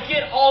life. I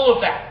get all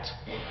of that.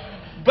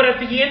 But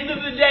at the end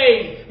of the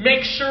day,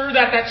 make sure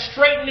that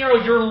straight and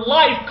narrow, your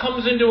life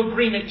comes into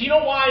agreement. Do you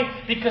know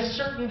why? Because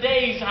certain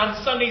days,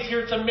 on Sundays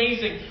here, it's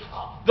amazing.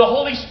 The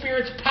Holy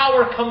Spirit's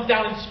power comes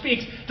down and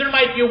speaks. There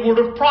might be a word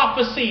of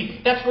prophecy.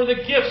 That's where the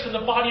gifts and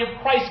the body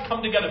of Christ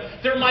come together.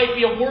 There might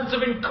be words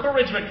of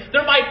encouragement.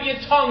 There might be a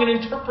tongue, an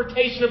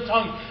interpretation of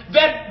tongues.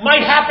 That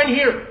might happen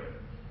here.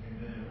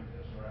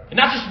 And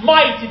not just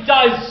might, it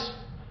does.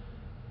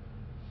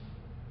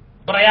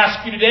 But I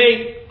ask you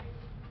today,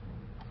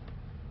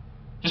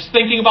 just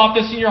thinking about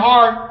this in your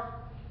heart,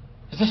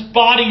 is this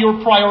body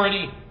your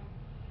priority?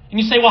 And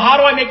you say, well, how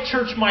do I make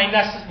church my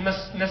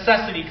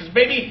necessity? Because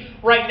maybe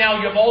right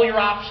now you have all your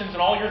options and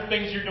all your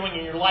things you're doing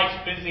and your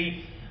life's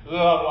busy.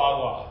 Blah, blah,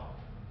 blah.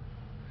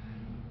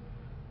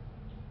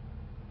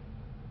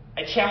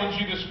 I challenge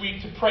you this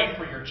week to pray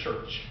for your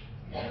church.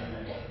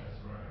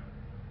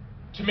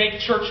 To make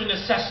church a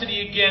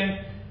necessity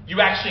again,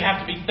 you actually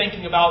have to be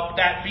thinking about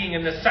that being a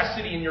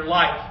necessity in your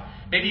life.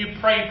 Maybe you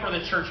pray for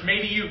the church.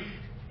 Maybe you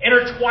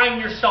intertwine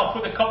yourself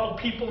with a couple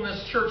people in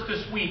this church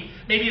this week.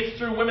 Maybe it's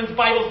through women's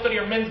Bible study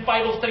or men's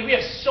Bible study. We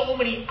have so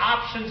many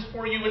options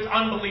for you. It's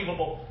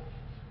unbelievable.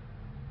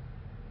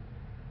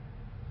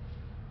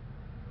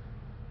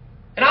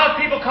 And I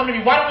have people come to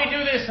me, why don't we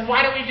do this and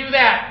why don't we do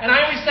that? And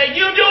I always say,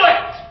 you do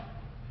it.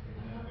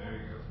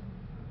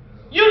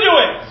 You do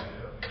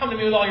it. Come to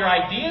me with all your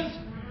ideas.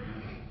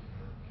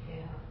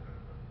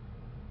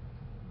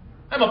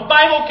 I'm a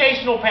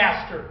bivocational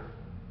pastor.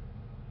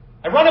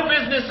 I run a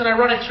business and I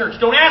run a church.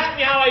 Don't ask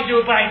me how I do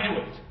it, but I do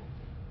it.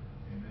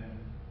 Amen.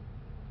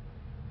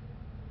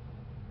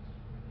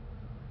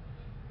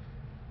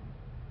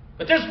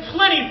 But there's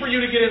plenty for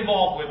you to get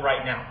involved with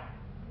right now.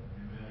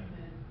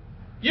 Amen.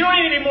 You don't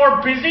need any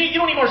more busy. You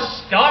don't need more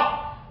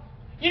stuff.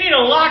 You need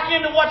to lock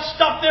into what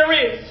stuff there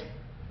is.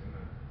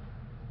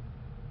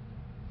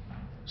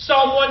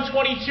 Psalm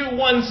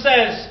 122:1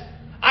 says,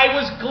 I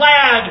was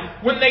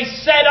glad when they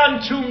said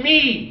unto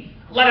me,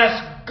 let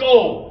us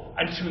go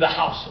unto the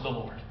house of the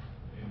Lord.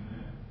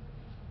 Amen.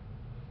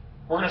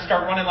 We're going to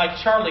start running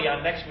like Charlie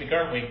on next week,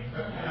 aren't we?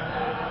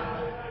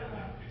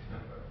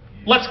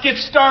 Let's get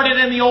started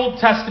in the Old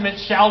Testament,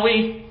 shall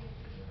we?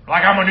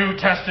 Like I'm a New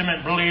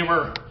Testament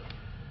believer.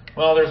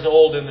 Well, there's the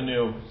old and the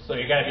new, so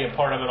you got to be a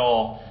part of it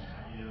all.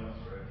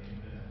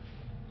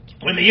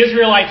 When the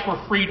Israelites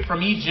were freed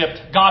from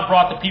Egypt, God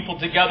brought the people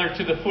together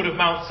to the foot of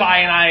Mount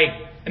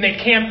Sinai, and they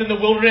camped in the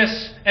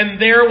wilderness, and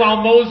there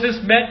while Moses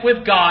met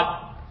with God,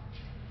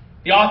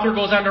 the author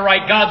goes on to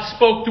write, God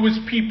spoke to his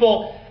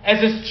people as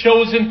his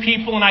chosen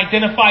people and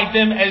identified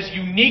them as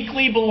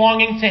uniquely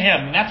belonging to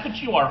him. And that's what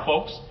you are,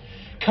 folks.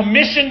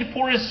 Commissioned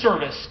for his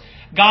service.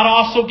 God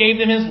also gave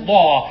them his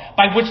law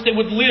by which they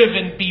would live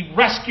and be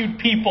rescued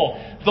people.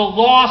 The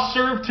law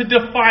served to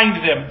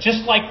define them.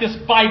 Just like this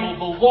Bible,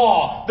 the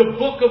law, the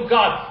book of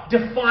God,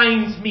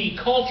 defines me.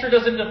 Culture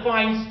doesn't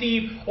define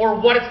Steve or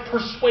what its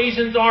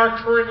persuasions are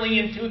currently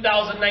in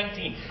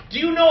 2019. Do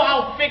you know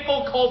how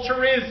fickle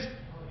culture is?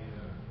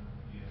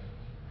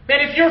 Man,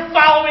 if you're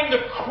following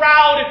the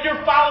crowd, if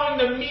you're following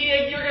the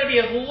media, you're going to be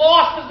as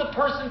lost as the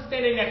person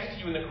standing next to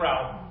you in the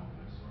crowd.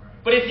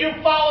 But if you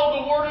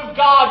follow the Word of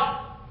God,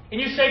 and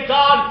you say,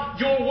 God,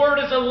 your word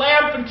is a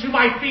lamp unto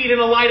my feet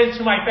and a light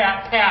unto my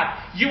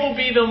path, you will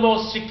be the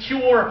most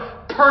secure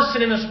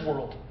person in this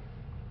world.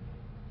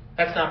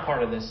 That's not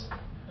part of this.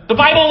 The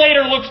Bible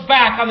later looks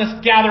back on this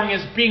gathering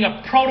as being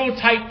a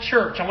prototype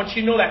church. I want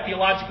you to know that,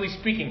 theologically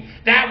speaking.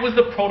 That was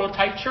the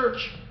prototype church.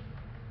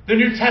 The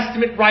New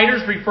Testament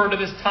writers refer to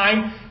this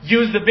time,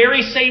 use the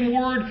very same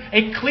word,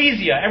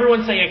 ecclesia.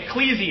 Everyone say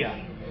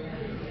ecclesia.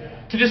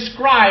 To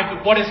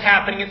describe what is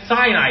happening at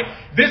Sinai.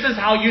 This is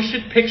how you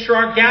should picture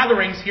our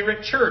gatherings here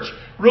at church.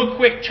 Real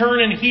quick, turn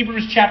in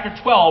Hebrews chapter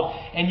 12,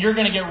 and you're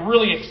going to get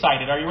really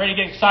excited. Are you ready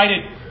to get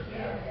excited?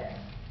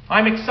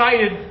 I'm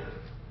excited.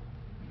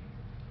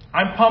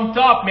 I'm pumped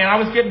up, man. I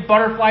was getting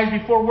butterflies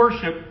before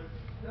worship.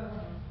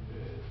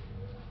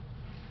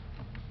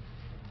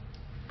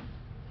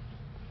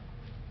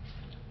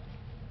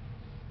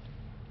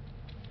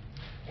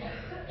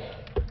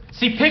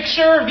 See,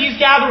 picture these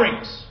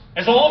gatherings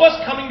as all of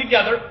us coming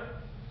together,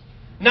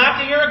 not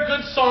to hear a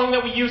good song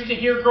that we used to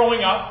hear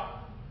growing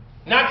up,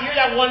 not to hear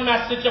that one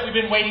message that we've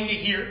been waiting to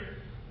hear,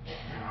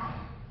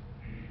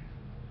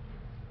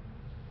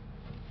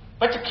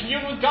 but to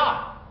commune with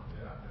God,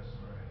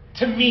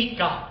 to meet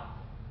God.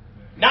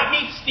 Not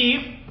meet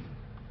Steve,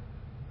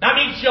 not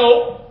meet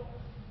Joe,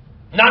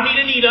 not meet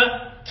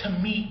Anita, to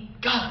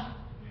meet God.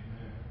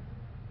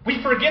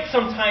 We forget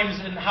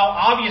sometimes in how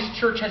obvious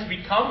church has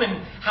become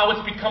and how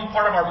it's become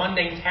part of our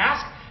mundane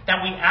task that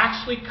we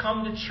actually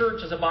come to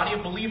church as a body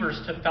of believers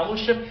to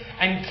fellowship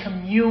and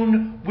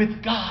commune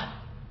with God.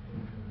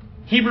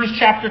 Hebrews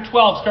chapter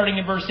 12, starting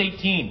in verse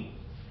 18.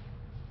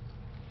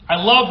 I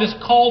love this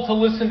call to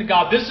listen to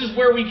God. This is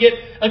where we get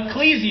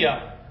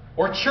ecclesia,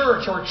 or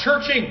church, or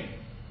churching.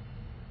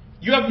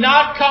 You have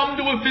not come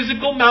to a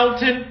physical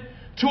mountain,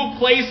 to a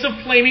place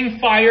of flaming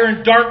fire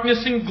and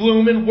darkness and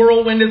gloom and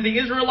whirlwind as the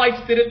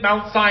Israelites did at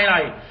Mount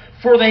Sinai.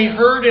 For they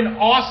heard an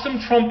awesome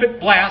trumpet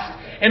blast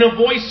and a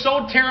voice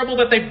so terrible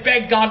that they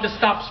begged God to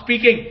stop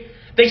speaking.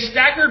 They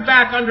staggered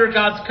back under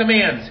God's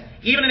commands.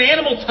 Even an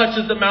animal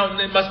touches the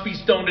mountain and must be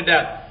stoned to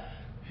death.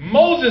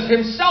 Moses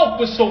himself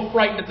was so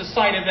frightened at the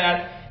sight of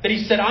that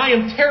he said, I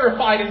am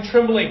terrified and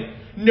trembling.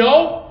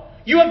 No,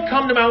 you have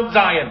come to Mount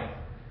Zion,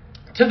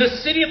 to the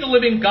city of the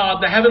living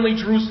God, the heavenly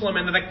Jerusalem,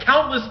 and to the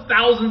countless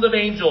thousands of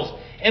angels,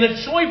 and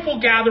a joyful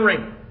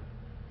gathering.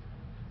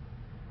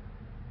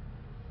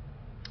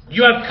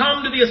 You have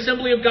come to the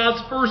assembly of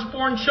God's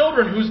firstborn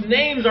children, whose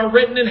names are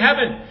written in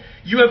heaven.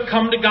 You have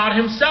come to God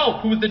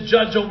himself, who is the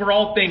judge over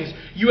all things.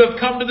 You have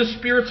come to the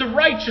spirits of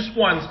righteous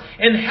ones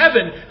in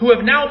heaven, who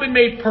have now been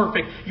made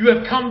perfect. You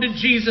have come to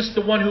Jesus,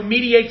 the one who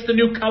mediates the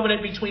new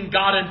covenant between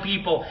God and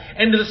people,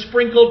 and to the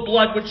sprinkled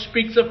blood which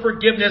speaks of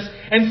forgiveness,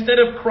 instead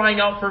of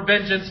crying out for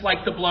vengeance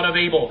like the blood of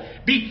Abel.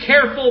 Be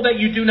careful that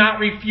you do not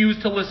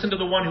refuse to listen to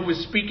the one who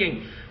is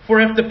speaking. For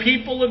if the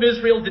people of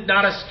Israel did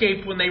not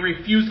escape when they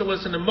refused to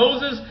listen to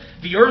Moses,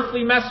 the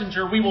earthly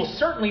messenger, we will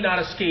certainly not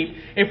escape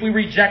if we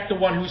reject the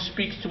one who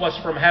speaks to us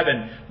from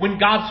heaven. When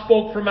God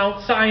spoke from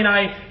Mount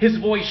Sinai, his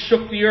voice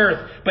shook the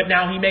earth. But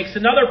now he makes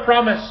another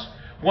promise.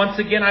 Once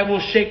again, I will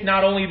shake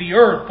not only the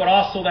earth, but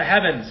also the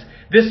heavens.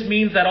 This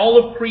means that all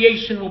of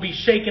creation will be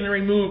shaken and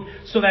removed,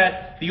 so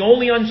that the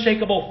only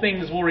unshakable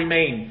things will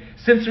remain.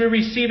 Since we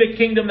receive a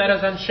kingdom that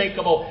is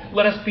unshakable,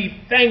 let us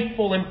be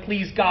thankful and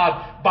please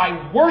God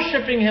by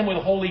worshiping him with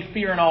holy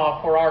fear and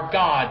awe, for our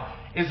God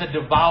is a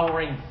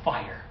devouring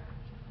fire.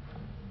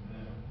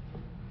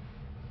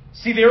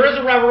 See, there is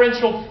a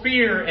reverential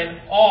fear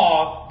and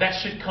awe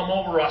that should come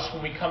over us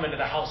when we come into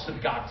the house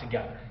of God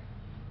together.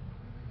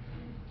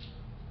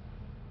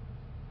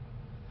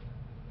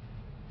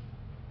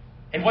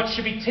 And what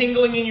should be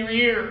tingling in your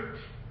ear,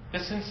 the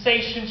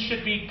sensation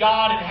should be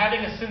God, and having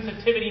a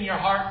sensitivity in your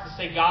heart to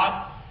say,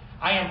 God,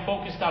 I am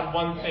focused on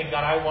one thing.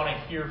 God, I want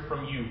to hear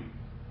from you.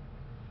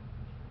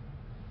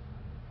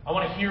 I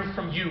want to hear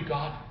from you,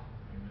 God.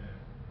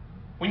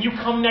 When you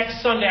come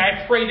next Sunday,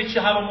 I pray that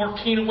you'll have a more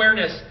keen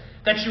awareness,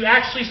 that you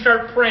actually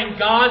start praying,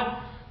 God,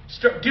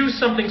 do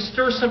something,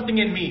 stir something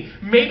in me.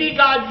 Maybe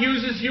God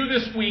uses you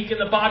this week in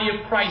the body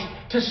of Christ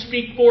to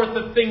speak forth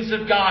the things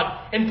of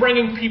God and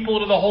bringing people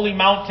to the holy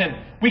mountain.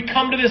 We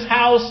come to this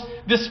house,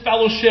 this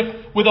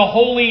fellowship, with a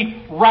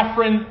holy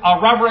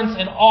reverence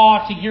and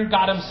awe to hear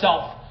God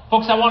himself.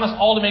 Folks, I want us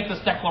all to make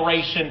this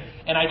declaration,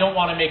 and I don't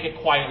want to make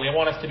it quietly. I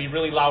want us to be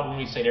really loud when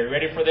we say it. Are you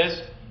ready for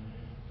this?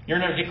 You're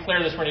going to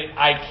declare this morning.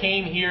 I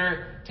came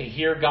here to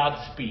hear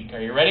God speak. Are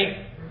you ready?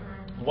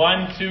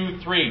 1, 2,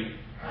 3.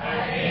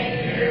 I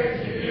came here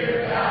to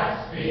hear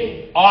God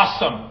speak.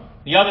 Awesome.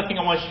 The other thing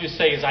I want you to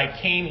say is, I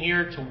came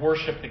here to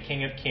worship the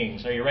King of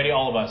Kings. Are you ready,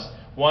 all of us?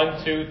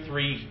 1, 2,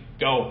 3,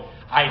 go.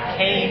 I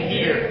came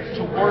here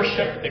to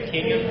worship the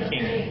King of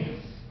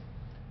Kings.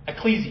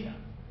 Ecclesia.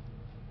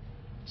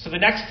 So the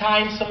next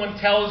time someone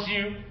tells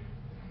you,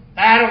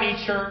 I don't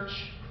need church,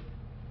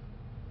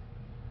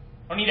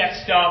 I don't need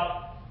that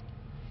stuff,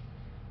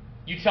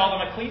 you tell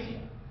them ecclesia.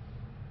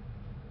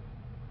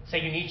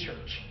 Say you need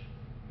church.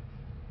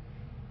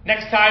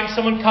 Next time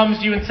someone comes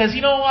to you and says,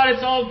 you know what,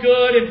 it's all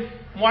good, and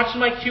I'm watching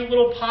my cute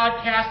little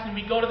podcast, and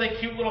we go to the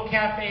cute little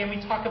cafe, and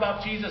we talk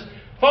about Jesus.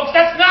 Folks,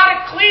 that's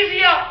not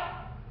ecclesia!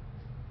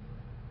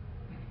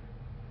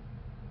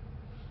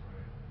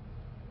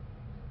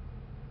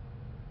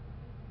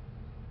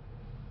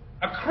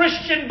 A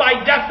Christian,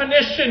 by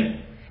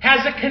definition,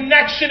 has a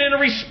connection and a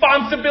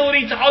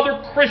responsibility to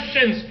other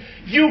Christians.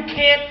 You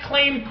can't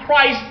claim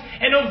Christ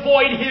and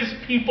avoid his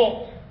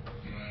people.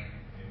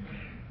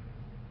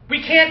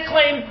 We can't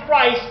claim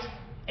Christ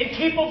and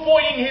keep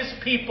avoiding his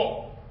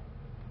people.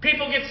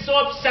 People get so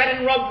upset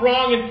and rubbed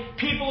wrong, and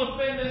people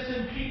offend this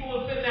and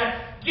people offend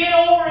that. Get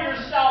over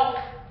yourself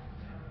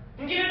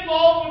and get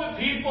involved with the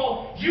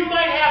people. You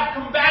might have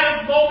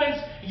combative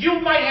moments.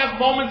 You might have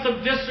moments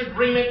of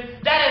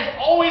disagreement. That has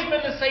always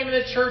been the same in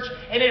the church,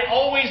 and it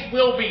always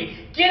will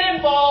be. Get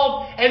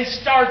involved and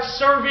start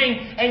serving,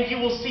 and you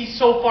will see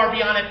so far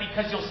beyond it,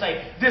 because you'll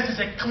say, this is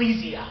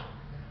ecclesia.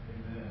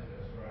 Amen.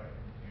 That's right.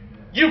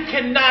 Amen. You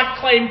cannot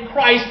claim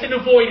Christ and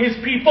avoid His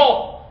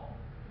people.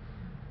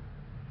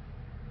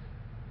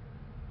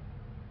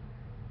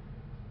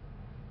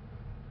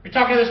 You're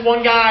talking to this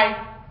one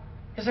guy.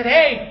 He said,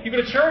 hey, you go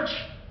to church?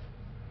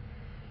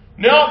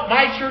 No,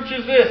 my church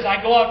is this.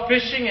 I go out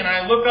fishing and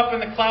I look up in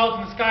the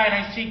clouds in the sky and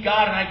I see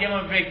God and I give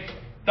Him a big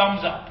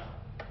thumbs up.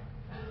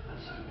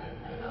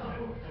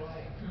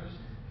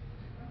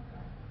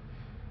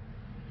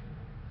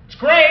 It's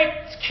great.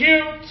 It's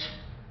cute.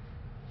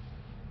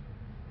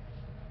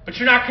 But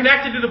you're not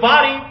connected to the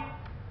body.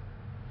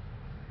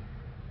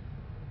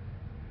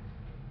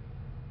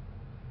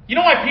 You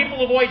know why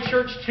people avoid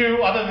church too,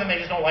 other than they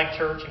just don't like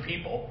church and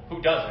people?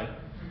 Who doesn't?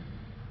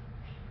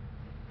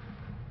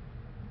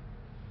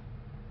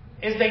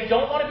 Is they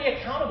don't want to be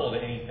accountable to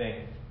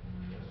anything.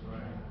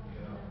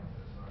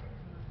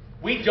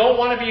 We don't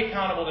want to be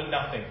accountable to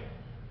nothing.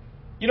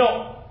 You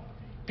know,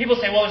 people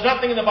say, well, there's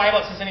nothing in the Bible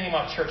that says anything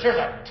about church. There's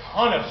a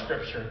ton of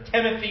scripture.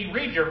 Timothy,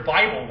 read your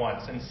Bible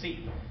once and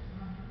see.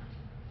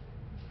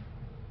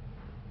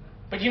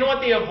 But you know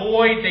what they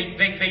avoid?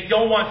 They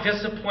don't want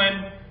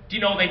discipline. Do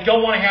you know, they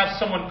don't want to have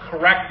someone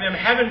correct them.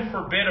 Heaven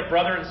forbid a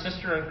brother and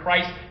sister in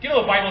Christ. Do you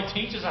know the Bible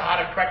teaches how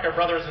to correct our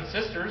brothers and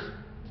sisters?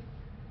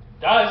 It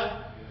does.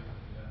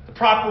 The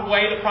proper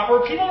way, the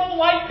proper way. People don't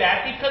like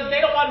that because they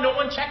don't want no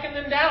one checking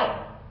them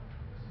down.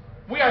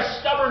 We are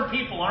stubborn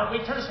people, aren't we?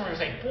 Turn to someone and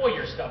say, boy,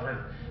 you're stubborn.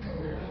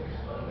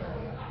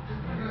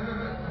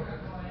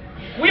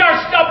 We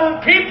are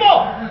stubborn people.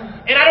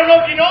 And I don't know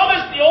if you know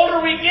this, the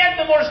older we get,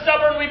 the more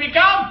stubborn we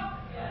become.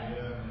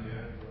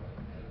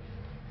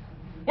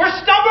 We're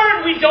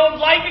stubborn. We don't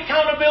like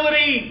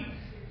accountability.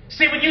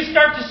 See, when you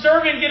start to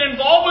serve and get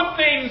involved with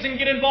things and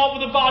get involved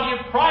with the body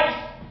of Christ,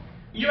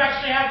 you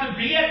actually have to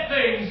be at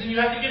things and you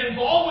have to get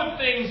involved with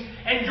things,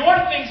 and your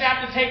things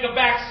have to take a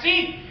back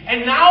seat.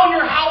 And now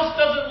your house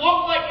doesn't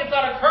look like it's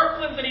out of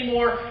Kirkland's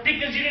anymore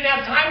because you didn't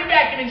have time to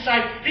vacuum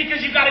inside, because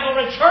you've got to go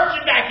to church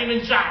and vacuum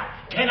inside.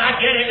 Can I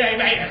get it?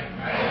 Amen.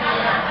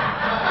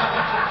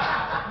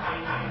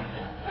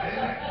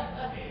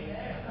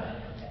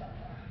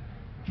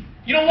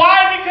 You know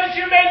why? Because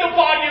you made the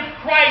body of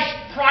Christ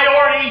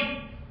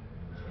priority.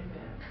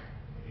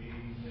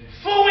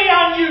 Fully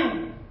on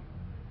you.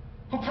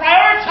 Who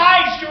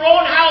prioritized your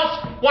own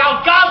house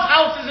while God's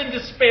house is in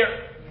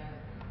despair.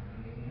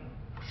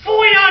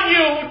 Fully on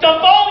you, who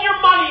dumped all your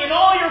money and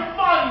all your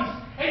funds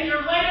and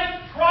your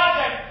latest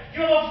project.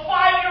 You have a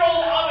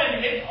 5-year-old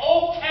oven. It's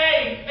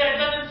okay that it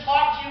doesn't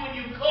talk to you when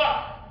you cook.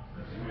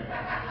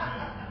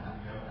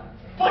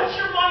 Put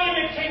your money in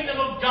the kingdom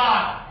of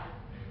God.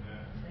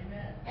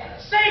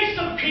 Save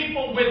some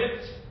people with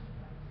it.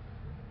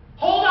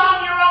 Hold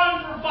on your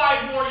oven for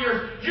 5 more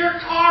years. Your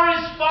car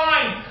is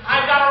fine.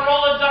 I've got a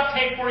roll of duct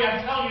tape for you.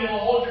 I'm telling you, it'll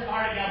hold your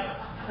car together.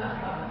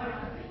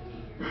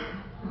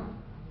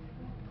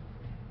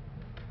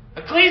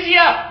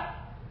 Ecclesia.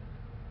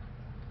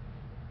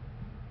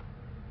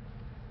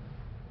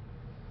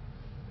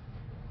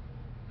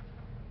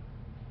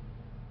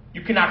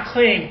 You cannot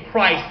claim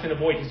Christ and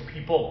avoid His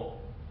people.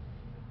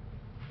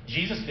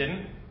 Jesus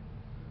didn't.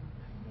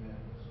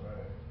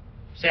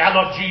 Say, I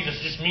love Jesus.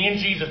 Just me and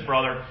Jesus,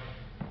 brother.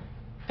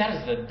 That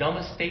is the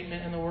dumbest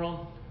statement in the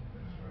world.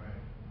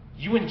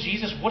 You and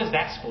Jesus, what is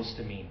that supposed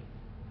to mean?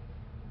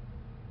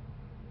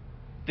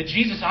 The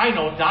Jesus I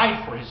know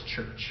died for His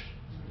church.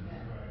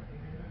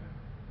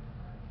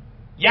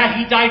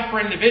 Yeah, He died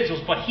for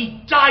individuals, but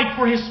He died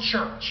for His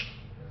church.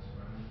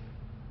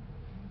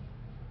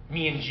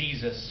 Me and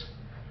Jesus.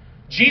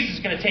 Jesus is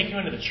going to take you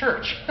into the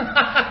church.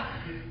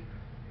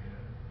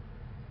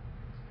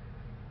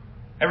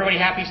 Everybody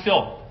happy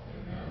still?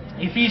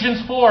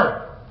 Ephesians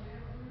 4.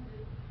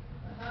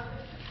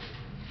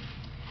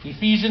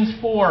 Ephesians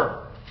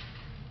 4.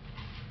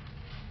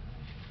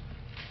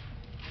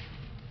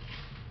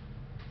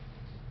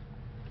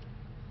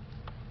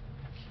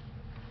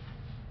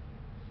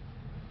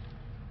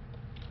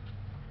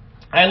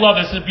 I love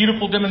this. It's a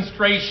beautiful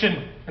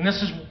demonstration. And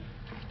this is,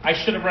 I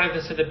should have read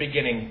this at the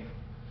beginning.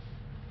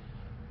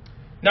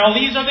 Now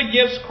these are the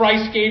gifts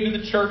Christ gave to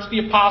the church,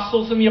 the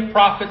apostles and the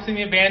prophets and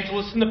the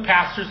evangelists and the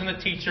pastors and the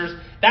teachers.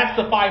 That's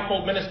the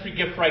fivefold ministry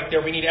gift right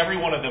there. We need every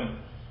one of them.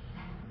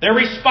 Their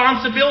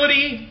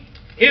responsibility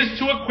is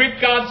to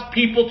equip God's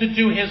people to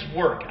do His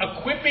work.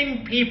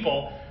 Equipping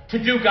people to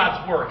do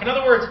God's work. In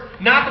other words,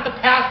 not that the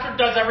pastor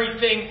does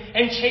everything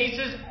and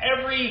chases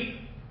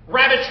every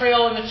rabbit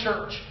trail in the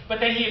church, but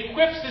that he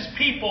equips his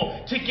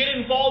people to get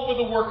involved with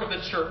the work of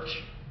the church.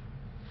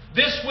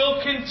 This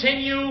will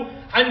continue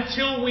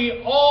until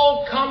we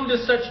all come to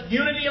such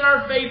unity in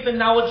our faith and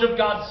knowledge of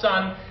God's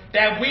Son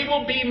that we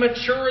will be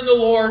mature in the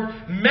Lord,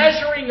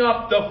 measuring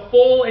up the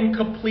full and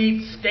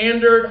complete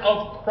standard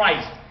of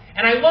Christ.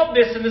 And I love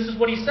this, and this is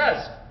what he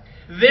says.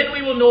 Then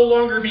we will no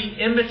longer be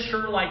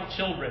immature like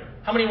children.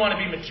 How many want to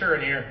be mature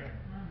in here?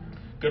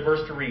 Good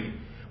verse to read.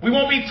 We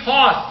won't be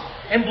tossed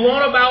and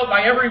blown about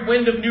by every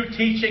wind of new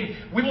teaching.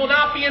 We will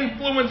not be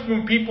influenced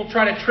when people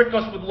try to trick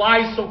us with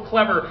lies so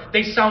clever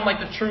they sound like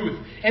the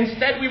truth.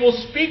 Instead, we will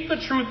speak the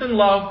truth in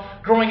love,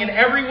 growing in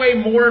every way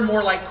more and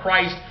more like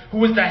Christ.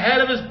 who is the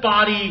head of his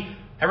body,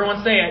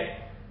 everyone say it,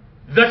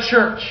 the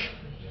church.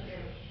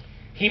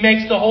 He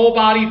makes the whole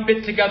body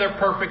fit together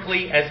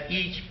perfectly as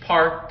each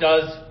part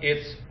does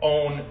its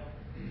own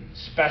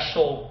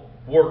special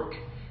work.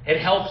 It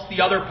helps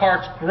the other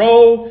parts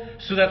grow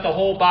so that the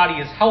whole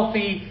body is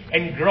healthy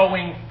and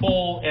growing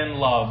full in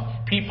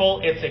love.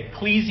 People, it's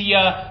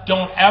ecclesia.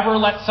 Don't ever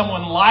let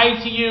someone lie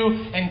to you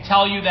and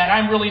tell you that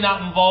I'm really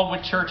not involved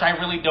with church. I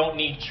really don't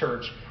need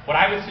church. What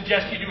I would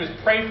suggest you do is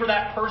pray for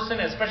that person,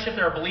 especially if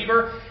they're a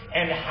believer,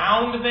 and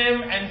hound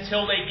them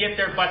until they get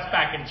their butts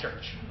back in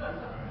church.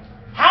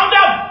 Hound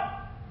them!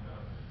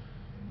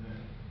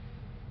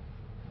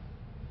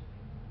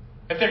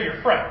 If they're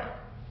your friend.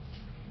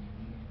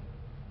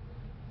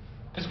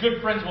 Because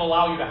good friends will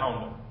allow you to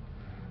hound them.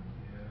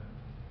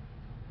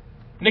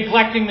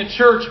 Neglecting the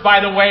church, by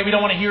the way, we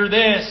don't want to hear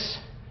this,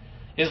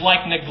 is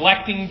like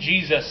neglecting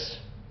Jesus.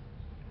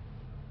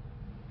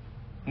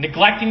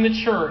 Neglecting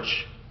the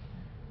church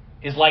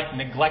is like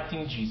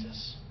neglecting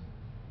Jesus.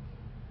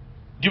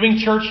 Doing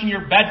church in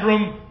your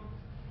bedroom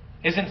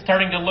isn't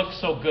starting to look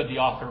so good, the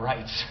author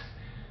writes.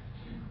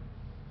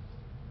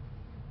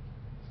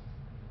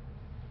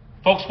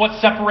 Folks, what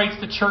separates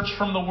the church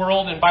from the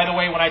world? And by the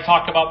way, when I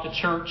talk about the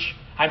church,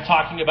 I'm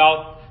talking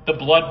about the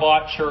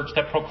blood-bought church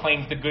that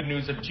proclaims the good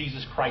news of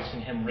Jesus Christ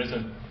and Him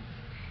risen.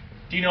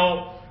 Do you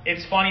know,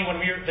 it's funny, when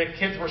the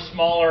kids were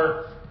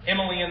smaller,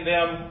 Emily and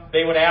them,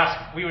 they would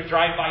ask, we would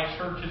drive by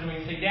churches and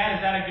we'd say, Dad,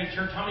 is that a good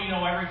church? How many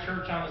know every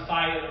church on the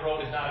side of the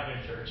road is not a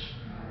good church?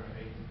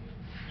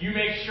 You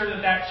make sure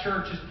that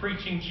church is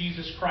preaching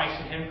Jesus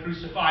Christ and Him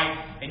crucified,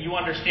 and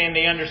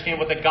they understand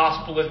what the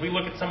gospel is. We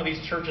look at some of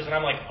these churches and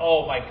I'm like,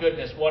 oh my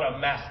goodness, what a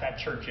mess that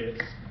church is.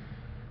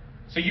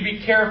 So you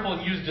be careful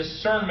and use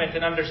discernment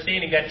and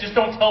understanding that. Just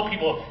don't tell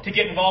people to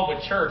get involved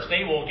with church.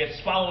 They will get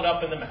swallowed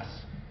up in the mess.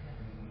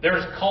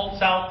 There's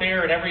cults out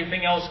there and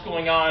everything else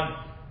going on.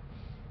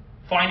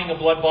 Finding a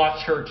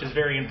blood-bought church is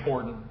very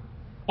important.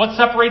 What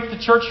separates the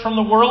church from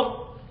the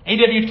world?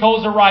 A.W.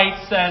 Tozer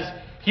writes, says,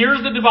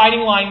 here's the dividing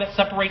line that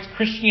separates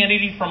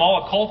Christianity from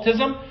all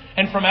occultism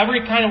and from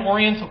every kind of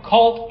Oriental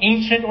cult,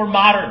 ancient or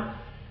modern.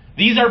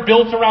 These are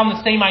built around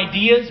the same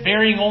ideas,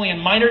 varying only in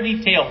minor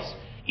details,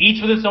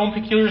 each with its own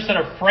peculiar set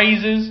of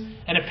phrases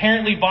and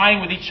apparently vying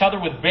with each other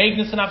with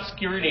vagueness and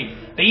obscurity.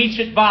 They each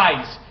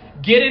advise,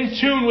 get in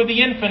tune with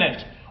the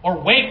infinite,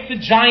 or wake the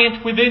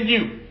giant within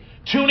you.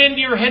 Tune into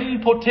your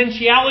hidden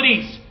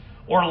potentialities,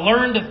 or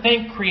learn to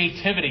think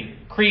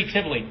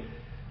creatively.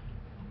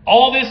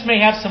 All this may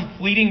have some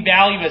fleeting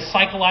value as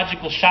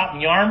psychological shot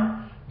and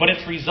yarn, but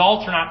its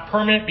results are not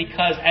permanent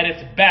because at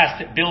its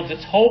best it builds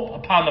its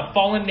hope upon the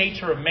fallen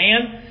nature of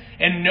man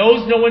and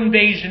knows no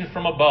invasion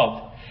from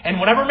above. And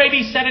whatever may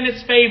be said in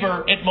its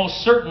favor, it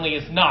most certainly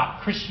is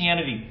not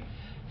Christianity.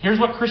 Here's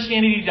what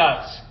Christianity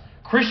does.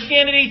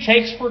 Christianity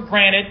takes for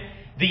granted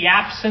the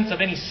absence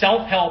of any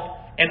self-help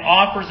and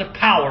offers a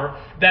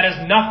power that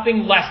is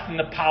nothing less than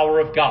the power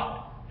of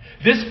God.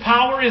 This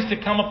power is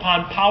to come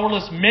upon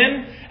powerless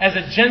men as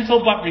a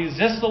gentle but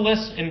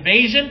resistless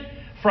invasion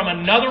from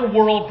another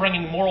world,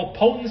 bringing moral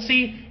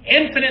potency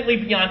infinitely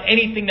beyond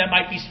anything that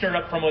might be stirred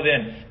up from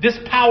within. This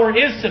power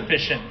is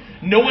sufficient.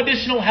 No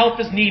additional help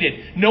is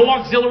needed. No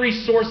auxiliary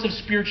source of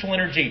spiritual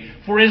energy.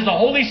 For it is the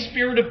Holy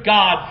Spirit of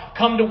God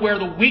come to where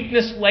the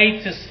weakness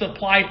lay to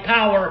supply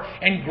power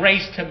and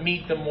grace to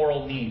meet the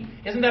moral need.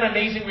 Isn't that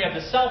amazing? We have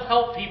the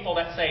self-help people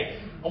that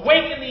say,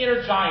 awaken the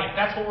inner giant.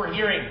 That's what we're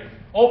hearing.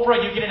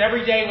 Oprah, you get it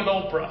every day with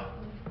Oprah.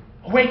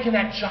 Awaken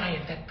that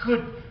giant, that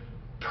good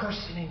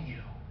person in you.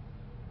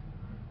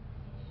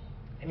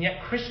 And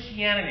yet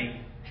Christianity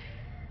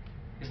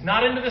is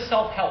not into the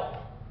self-help.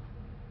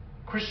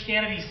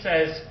 Christianity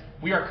says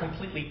we are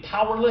completely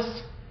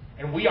powerless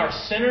and we are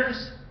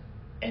sinners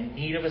in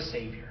need of a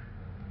Savior.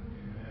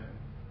 Amen.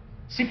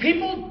 See,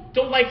 people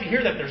don't like to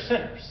hear that they're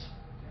sinners.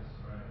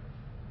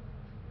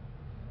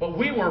 But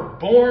we were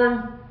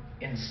born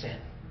in sin.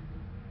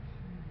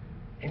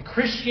 And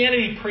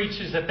Christianity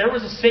preaches that there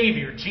was a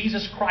Savior,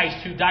 Jesus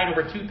Christ, who died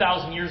over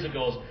 2,000 years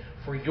ago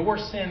for your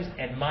sins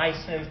and my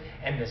sins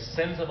and the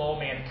sins of all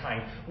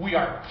mankind. We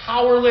are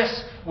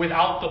powerless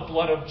without the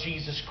blood of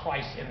Jesus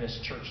Christ in this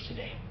church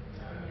today.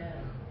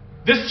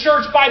 This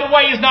church, by the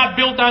way, is not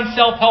built on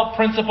self-help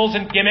principles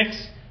and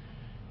gimmicks.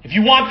 If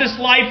you want this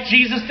life,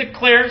 Jesus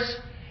declares,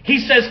 He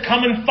says,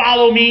 come and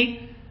follow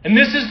me. And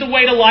this is the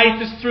way to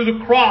life, is through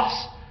the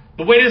cross.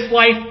 The way to this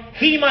life,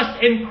 He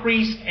must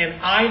increase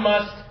and I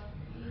must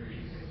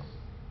decrease.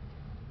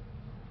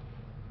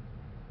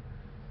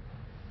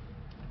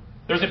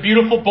 There's a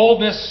beautiful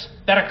boldness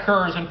that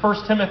occurs in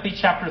 1 Timothy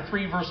chapter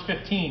 3, verse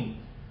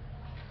 15.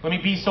 Let me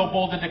be so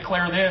bold to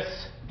declare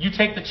this. You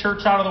take the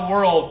church out of the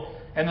world,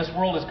 and this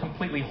world is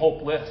completely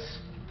hopeless.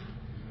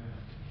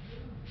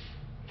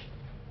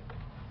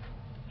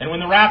 And when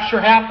the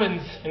rapture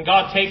happens and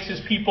God takes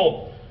His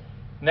people,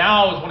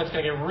 now is when it's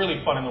going to get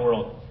really fun in the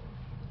world.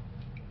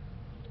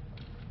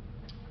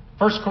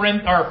 1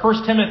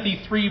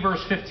 Timothy 3,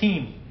 verse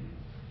 15.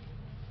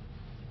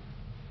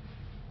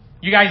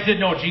 You guys did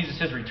know Jesus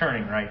is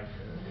returning, right?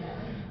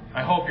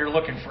 I hope you're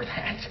looking for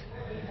that.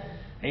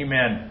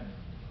 Amen.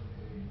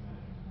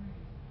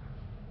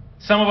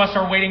 Some of us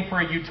are waiting for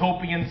a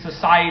utopian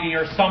society,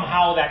 or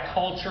somehow that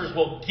cultures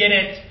will get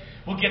it.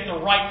 We'll get the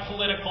right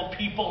political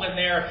people in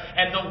there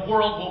and the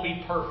world will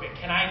be perfect.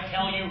 Can I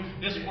tell you,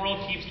 this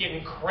world keeps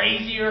getting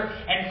crazier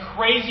and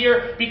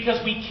crazier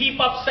because we keep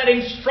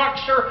upsetting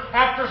structure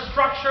after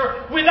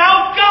structure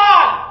without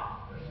God.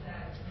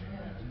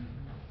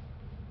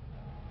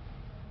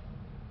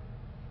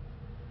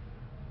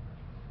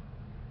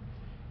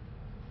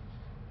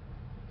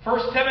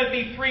 1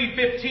 Timothy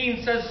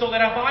 3:15 says, so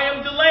that if I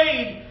am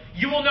delayed,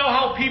 you will know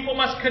how people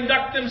must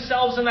conduct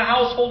themselves in the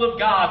household of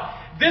God.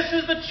 This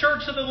is the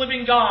church of the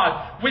living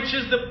God, which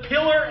is the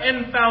pillar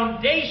and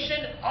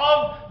foundation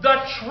of the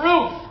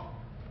truth.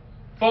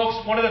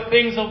 Folks, one of the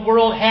things the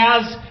world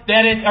has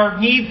or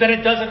needs that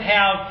it doesn't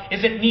have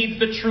is it needs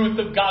the truth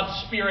of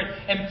God's Spirit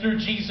and through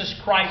Jesus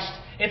Christ.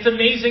 It's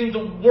amazing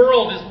the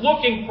world is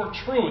looking for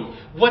truth.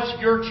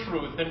 What's your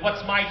truth and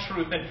what's my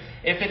truth? And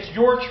if it's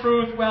your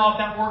truth, well, if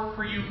that worked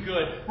for you,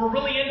 good. We're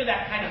really into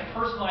that kind of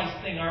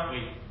personalized thing, aren't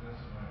we?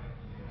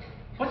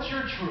 What's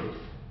your truth?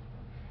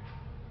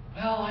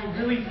 Well, I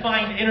really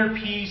find inner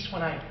peace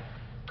when I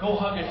go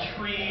hug a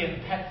tree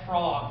and pet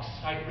frogs.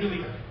 I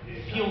really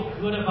feel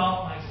good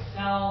about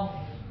myself.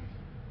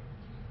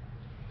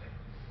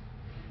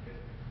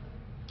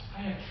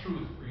 I have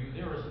truth for you.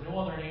 There is no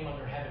other name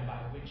under heaven by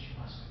which you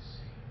must be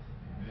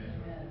saved.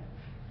 Amen.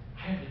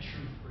 I have the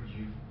truth for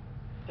you.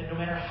 That no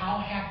matter how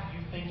happy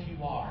you think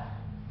you are,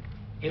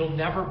 it'll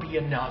never be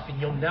enough,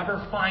 and you'll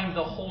never find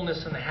the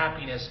wholeness and the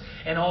happiness.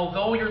 And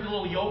although your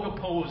little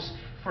yoga pose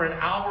for an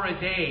hour a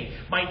day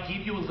might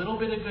give you a little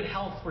bit of good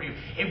health for you,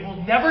 it will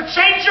never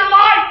change your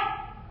life.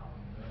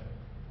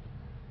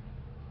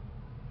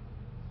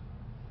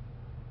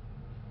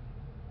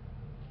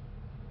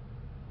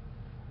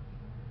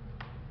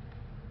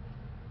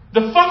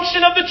 The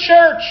function of the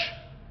church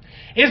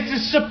is to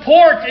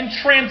support and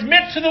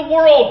transmit to the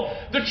world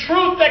the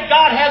truth that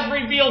God has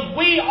revealed.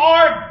 We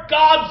are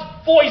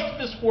God's voice to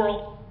this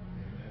world.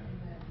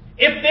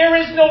 If there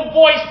is no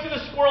voice to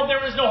this world,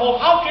 there is no hope.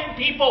 How can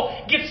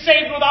people get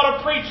saved without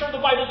a preacher, the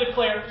Bible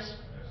declares?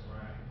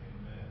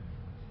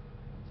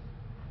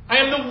 I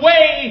am the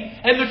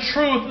way and the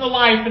truth and the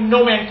life, and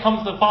no man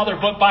comes to the Father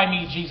but by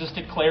me, Jesus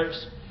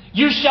declares.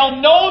 You shall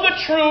know the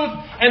truth,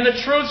 and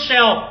the truth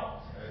shall...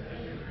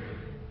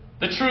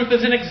 The truth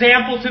is an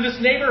example to this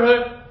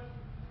neighborhood.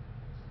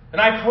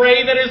 And I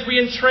pray that as we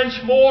entrench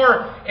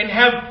more and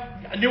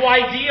have new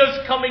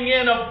ideas coming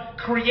in of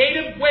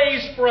creative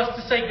ways for us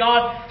to say,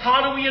 God,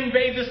 how do we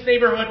invade this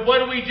neighborhood? What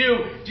do we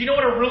do? Do you know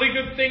what a really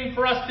good thing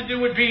for us to do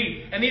would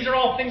be? And these are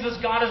all things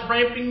as God is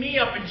ramping me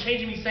up and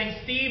changing me, saying,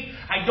 Steve,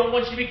 I don't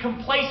want you to be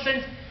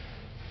complacent.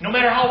 No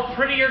matter how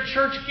pretty your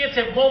church gets,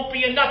 it won't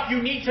be enough.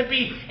 You need to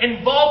be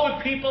involved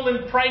with people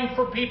and praying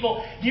for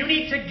people. You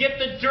need to get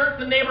the dirt in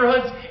the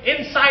neighborhoods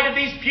inside of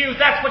these pews.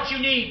 That's what you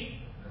need.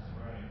 That's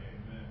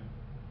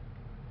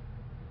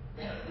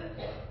right.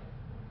 Amen.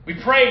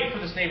 We prayed for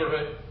this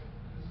neighborhood.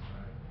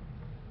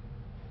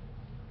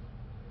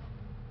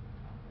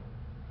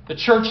 The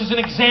church is an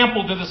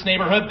example to this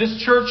neighborhood.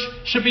 This church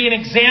should be an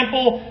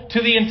example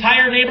to the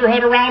entire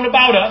neighborhood around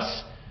about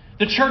us.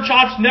 The church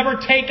ought to never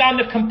take on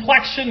the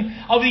complexion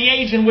of the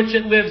age in which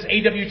it lives,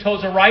 A.W.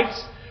 Tozer writes.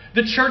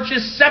 The church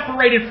is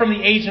separated from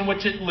the age in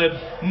which it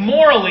lived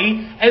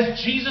morally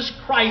as Jesus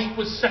Christ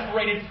was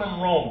separated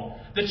from Rome.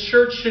 The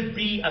church should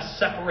be a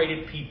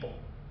separated people.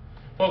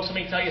 Folks, let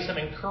me tell you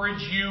something.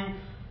 Encourage you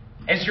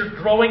as you're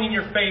growing in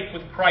your faith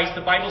with Christ.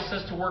 The Bible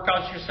says to work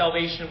out your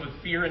salvation with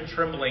fear and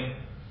trembling.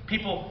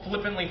 People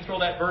flippantly throw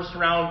that verse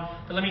around.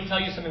 But let me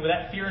tell you something. When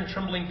that fear and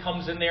trembling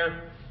comes in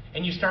there,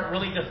 and you start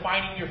really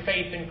defining your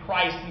faith in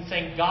Christ and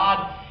saying,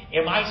 God,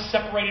 am I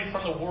separated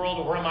from the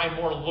world, or am I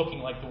more looking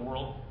like the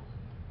world?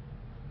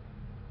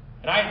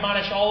 And I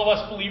admonish all of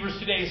us believers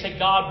today to say,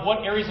 God,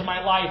 what areas of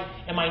my life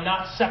am I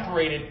not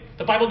separated?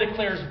 The Bible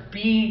declares,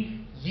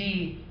 be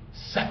ye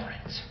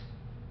separate.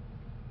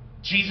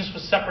 Jesus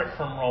was separate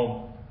from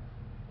Rome.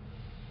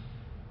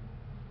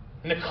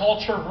 And the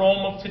culture of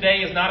Rome of today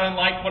is not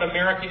unlike what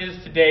America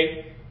is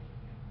today.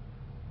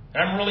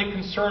 And I'm really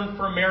concerned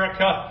for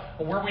America,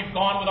 where we've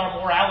gone with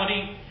our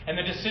morality and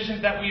the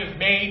decisions that we have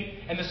made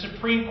and the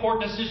Supreme Court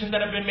decisions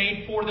that have been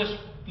made for this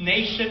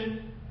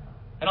nation.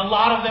 And a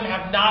lot of them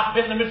have not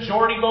been the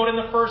majority vote in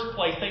the first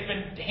place. They've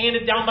been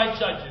handed down by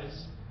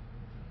judges.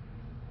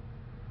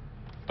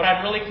 But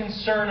I'm really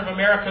concerned of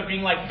America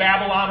being like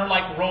Babylon or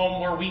like Rome,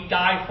 where we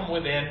die from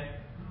within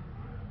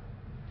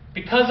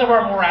because of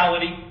our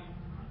morality,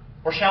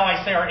 or shall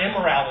I say our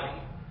immorality.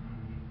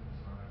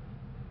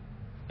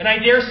 And I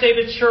dare say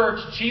the church,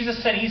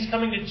 Jesus said He's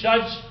coming to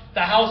judge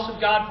the house of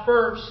God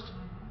first.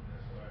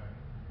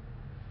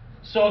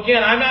 So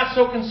again, I'm not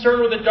so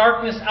concerned with the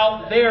darkness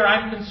out there.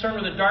 I'm concerned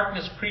with the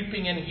darkness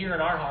creeping in here in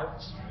our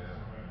hearts.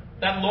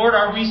 That, Lord,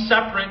 are we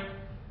separate?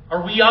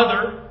 Are we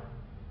other?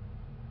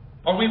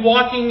 Are we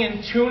walking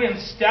in tune and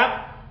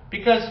step?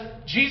 Because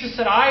Jesus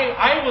said,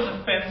 I was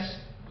offensed.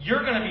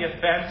 You're going to be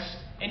offensed.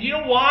 And you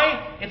know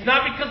why? It's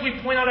not because we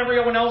point out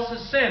everyone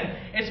else's sin.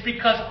 It's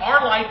because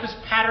our life is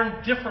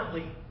patterned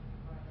differently.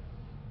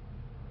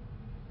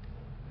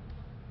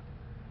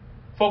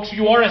 Folks,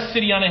 you are a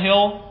city on a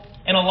hill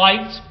and a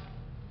light.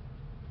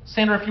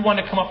 Sandra, if you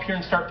wanted to come up here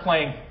and start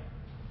playing.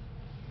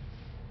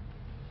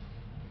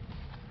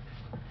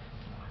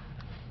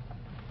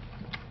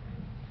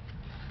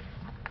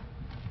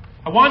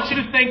 I want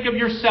you to think of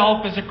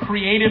yourself as a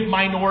creative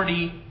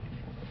minority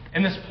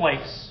in this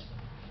place.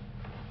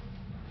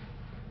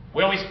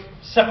 We always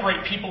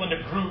separate people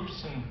into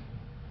groups, and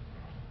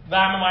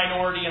I'm a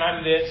minority and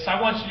I'm this.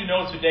 I want you to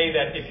know today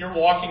that if you're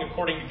walking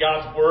according to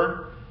God's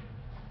Word,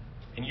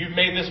 and you've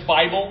made this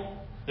Bible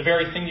the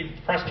very thing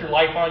you've pressed your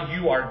life on,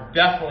 you are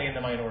definitely in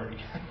the minority.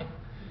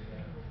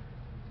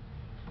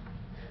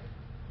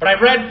 But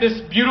I read this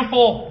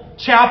beautiful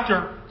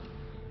chapter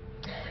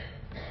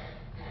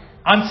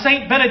on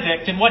St.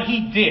 Benedict and what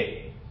he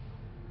did.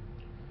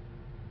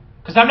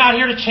 Because I'm not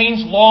here to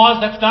change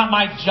laws. That's not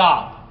my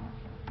job.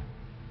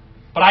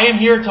 But I am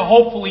here to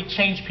hopefully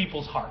change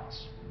people's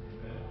hearts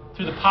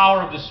through the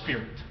power of the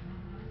Spirit.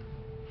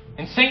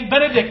 And St.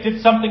 Benedict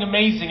did something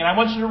amazing. And I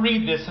want you to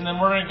read this, and then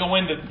we're going to go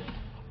into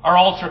our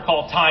altar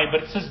call time.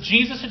 But it says,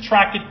 Jesus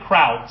attracted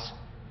crowds.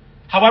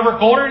 However,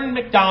 Gordon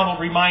MacDonald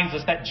reminds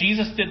us that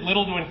Jesus did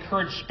little to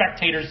encourage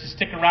spectators to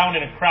stick around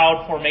in a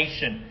crowd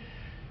formation.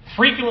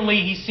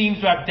 Frequently, he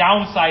seems to have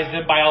downsized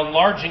them by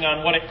enlarging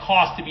on what it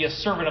costs to be a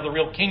servant of the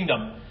real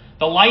kingdom.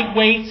 The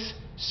lightweights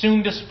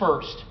soon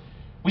dispersed.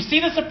 We see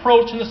this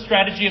approach in the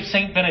strategy of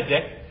St.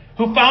 Benedict,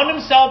 who found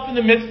himself in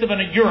the midst of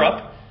a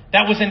Europe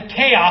that was in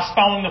chaos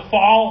following the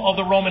fall of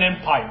the Roman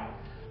Empire.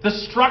 The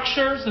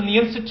structures and the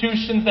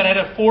institutions that had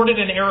afforded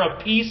an era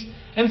of peace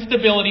and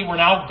stability were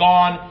now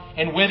gone,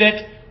 and with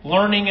it,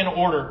 learning and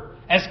order.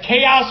 As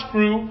chaos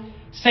grew,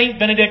 St.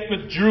 Benedict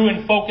withdrew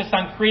and focused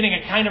on creating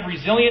a kind of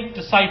resilient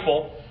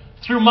disciple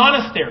through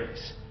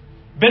monasteries.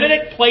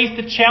 Benedict placed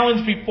a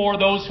challenge before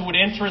those who would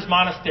enter his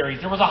monasteries.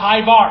 There was a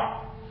high bar.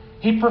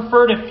 He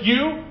preferred a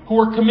few who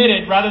were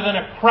committed rather than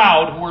a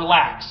crowd who were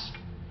lax.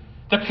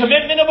 The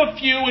commitment of a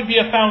few would be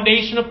a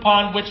foundation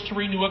upon which to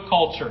renew a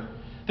culture.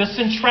 The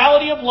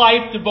centrality of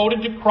life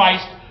devoted to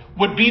Christ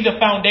would be the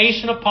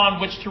foundation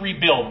upon which to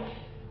rebuild.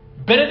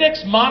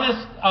 Benedict's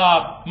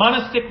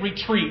monastic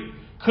retreat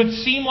could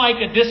seem like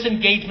a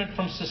disengagement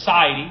from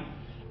society,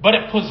 but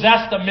it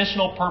possessed a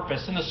missional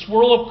purpose. In the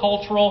swirl of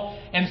cultural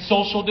and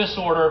social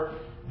disorder,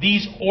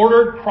 these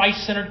ordered,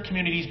 Christ-centered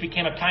communities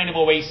became a kind of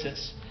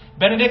oasis.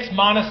 Benedict's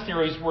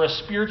monasteries were a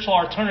spiritual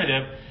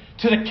alternative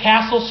to the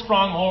castle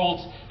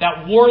strongholds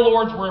that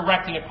warlords were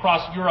erecting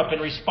across Europe in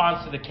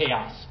response to the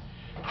chaos.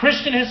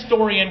 Christian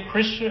historian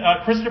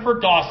Christopher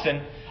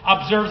Dawson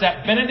observes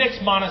that Benedict's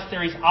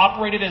monasteries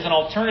operated as an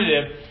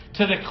alternative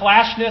to the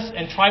clashness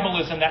and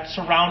tribalism that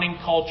surrounding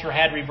culture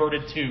had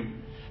reverted to.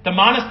 The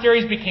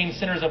monasteries became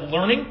centers of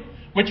learning,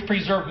 which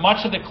preserved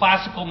much of the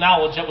classical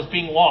knowledge that was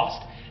being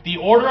lost. The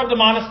order of the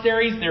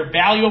monasteries, their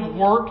value of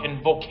work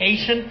and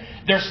vocation,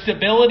 their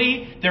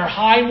stability, their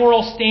high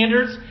moral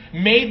standards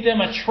made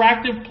them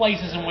attractive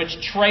places in which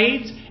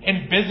trades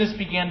and business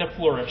began to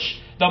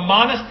flourish. The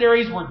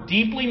monasteries were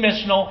deeply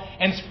missional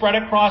and spread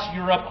across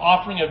Europe,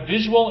 offering a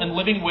visual and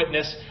living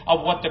witness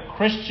of what the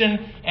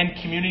Christian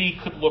and community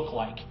could look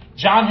like.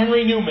 John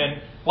Henry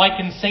Newman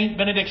likened St.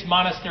 Benedict's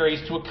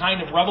monasteries to a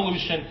kind of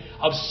revolution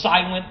of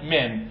silent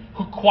men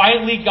who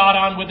quietly got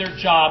on with their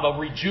job of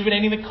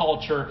rejuvenating the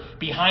culture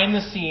behind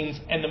the scenes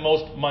in the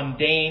most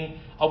mundane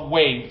of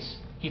ways.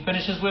 He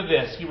finishes with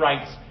this. He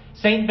writes,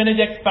 St.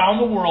 Benedict found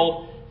the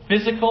world,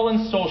 physical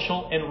and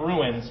social, in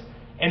ruins,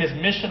 and his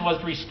mission was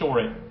to restore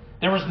it.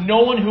 There was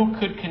no one who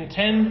could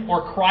contend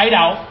or cried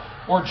out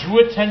or drew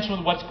attention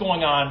with what's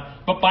going on,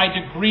 but by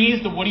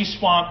degrees the woody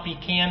swamp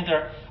became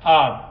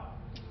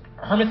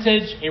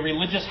hermitage, a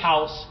religious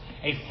house,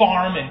 a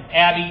farm, an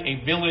abbey,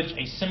 a village,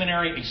 a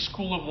seminary, a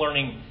school of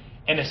learning,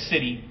 and a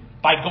city.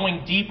 By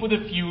going deep with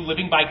a few,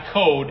 living by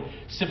code,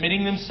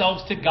 submitting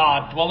themselves to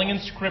God, dwelling in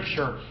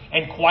Scripture,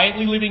 and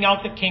quietly living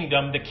out the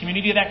kingdom, the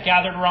community that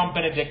gathered around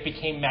Benedict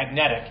became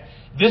magnetic.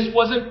 This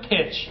wasn't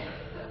pitch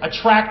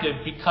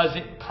attractive because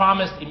it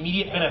promised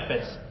immediate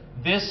benefits.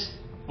 This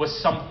was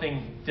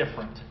something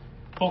different.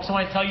 Folks, I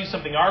want to tell you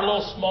something. Our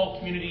little small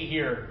community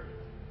here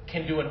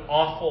can do an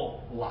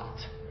awful lot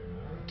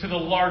to the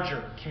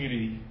larger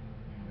community.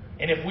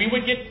 And if we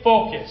would get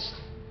focused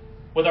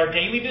with our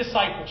daily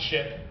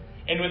discipleship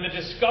and with the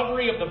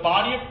discovery of the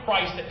body of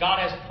Christ that God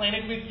has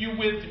planted with you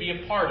with to be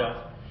a part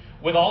of,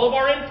 with all of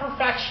our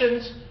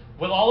imperfections,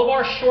 with all of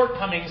our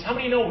shortcomings, how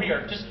many know we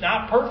are just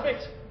not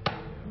perfect?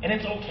 And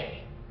it's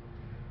okay.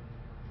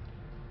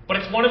 But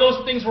it's one of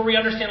those things where we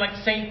understand, like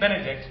St.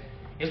 Benedict,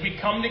 is we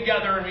come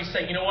together and we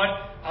say, you know what?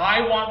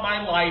 I want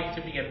my life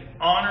to be an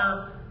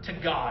honor to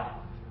God.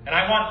 And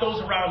I want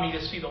those around me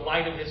to see the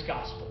light of His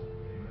gospel.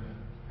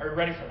 Are you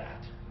ready for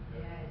that?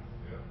 Yes.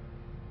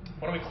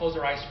 Why don't we close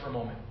our eyes for a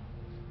moment?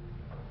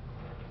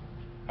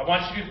 I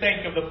want you to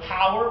think of the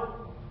power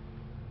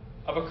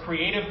of a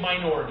creative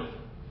minority.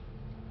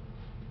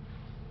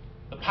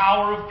 The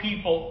power of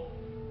people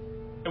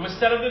It was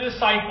said of the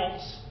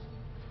disciples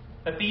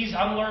that these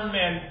unlearned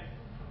men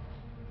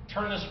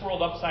turn this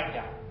world upside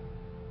down.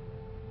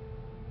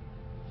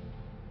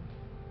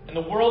 In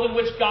the world in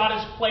which God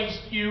has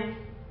placed you,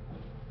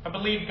 I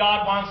believe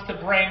God wants to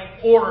bring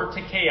order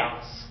to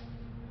chaos.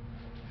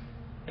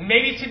 And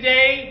maybe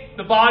today,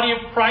 the body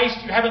of Christ,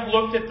 you haven't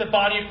looked at the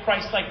body of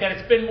Christ like that.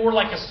 It's been more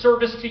like a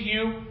service to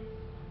you.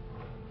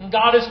 And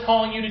God is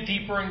calling you to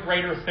deeper and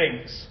greater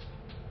things.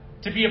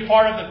 To be a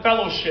part of the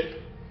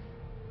fellowship.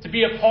 To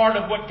be a part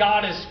of what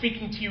God is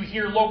speaking to you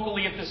here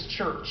locally at this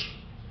church.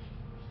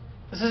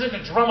 This isn't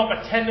to drum up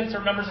attendance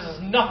or numbers. This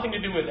has nothing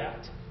to do with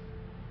that.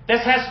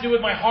 This has to do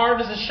with my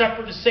heart as a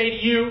shepherd to say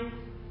to you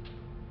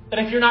that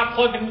if you're not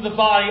plugged into the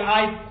body,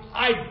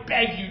 I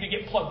beg you to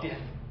get plugged in.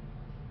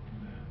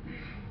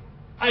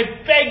 I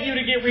beg you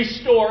to get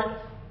restored.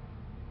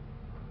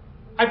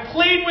 I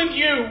plead with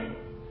you.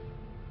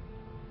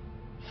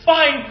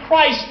 Find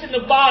Christ in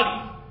the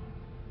body.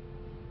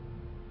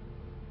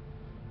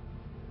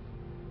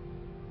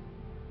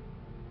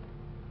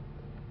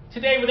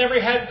 Today, with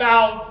every head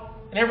bowed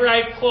and every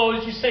eye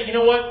closed, you say, you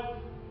know what?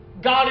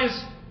 God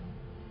is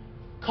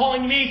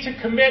calling me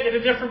to commit at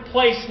a different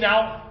place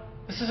now.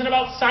 This isn't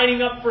about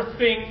signing up for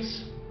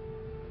things.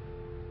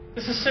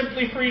 This is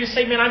simply for you to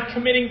say, man, I'm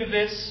committing to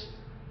this.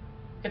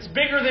 It's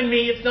bigger than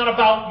me. It's not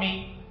about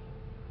me.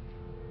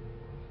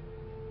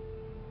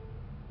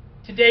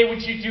 Today,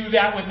 would you do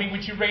that with me?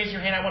 Would you raise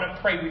your hand? I want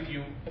to pray with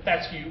you, if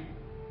that's you.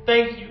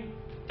 Thank you.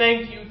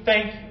 Thank you.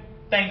 Thank you.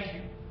 Thank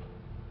you.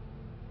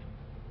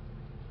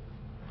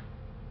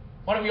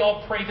 Why don't we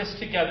all pray this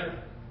together?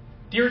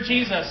 Dear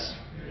Jesus,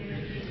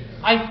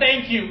 I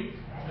thank you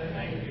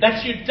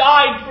that you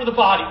died for the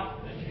body.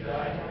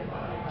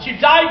 That you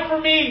died for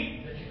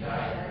me.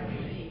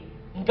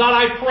 And God,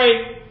 I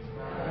pray,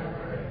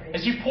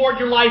 as you poured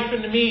your life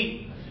into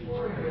me,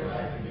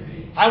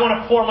 I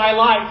want to pour my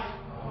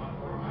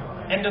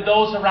life into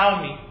those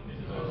around me.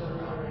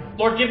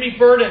 Lord, give me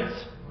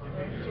burdens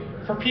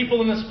for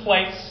people in this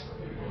place.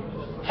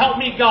 Help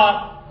me,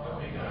 God,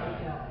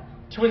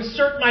 to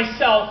insert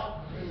myself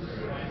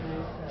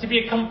to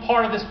become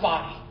part of this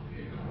body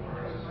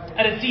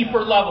at a deeper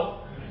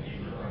level.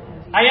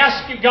 I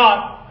ask you,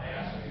 God,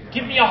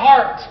 give me a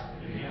heart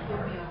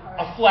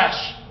of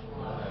flesh.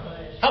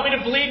 Help me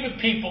to bleed with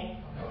people.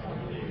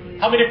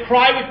 Help me to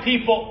cry with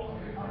people.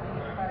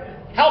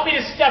 Help me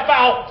to step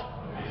out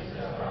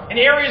in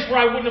areas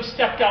where I wouldn't have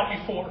stepped out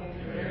before.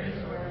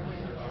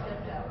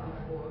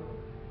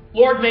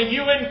 Lord, may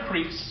you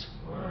increase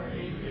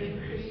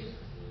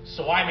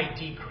so I may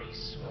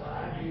decrease.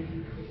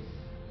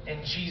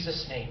 In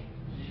Jesus' name.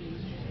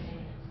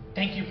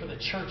 Thank you for the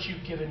church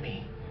you've given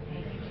me.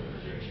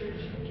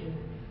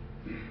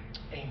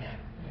 Amen.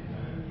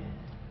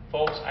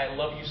 Folks, I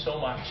love you so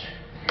much.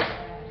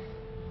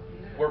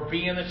 We're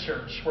being the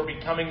church. We're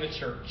becoming the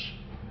church.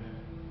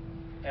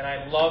 And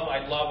I love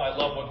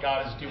what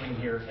God is doing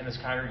here in this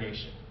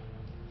congregation.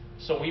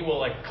 So we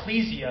will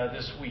ecclesia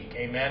this week.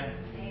 Amen.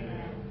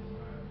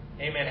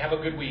 Amen. Have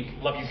a good week.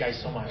 Love you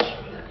guys so much.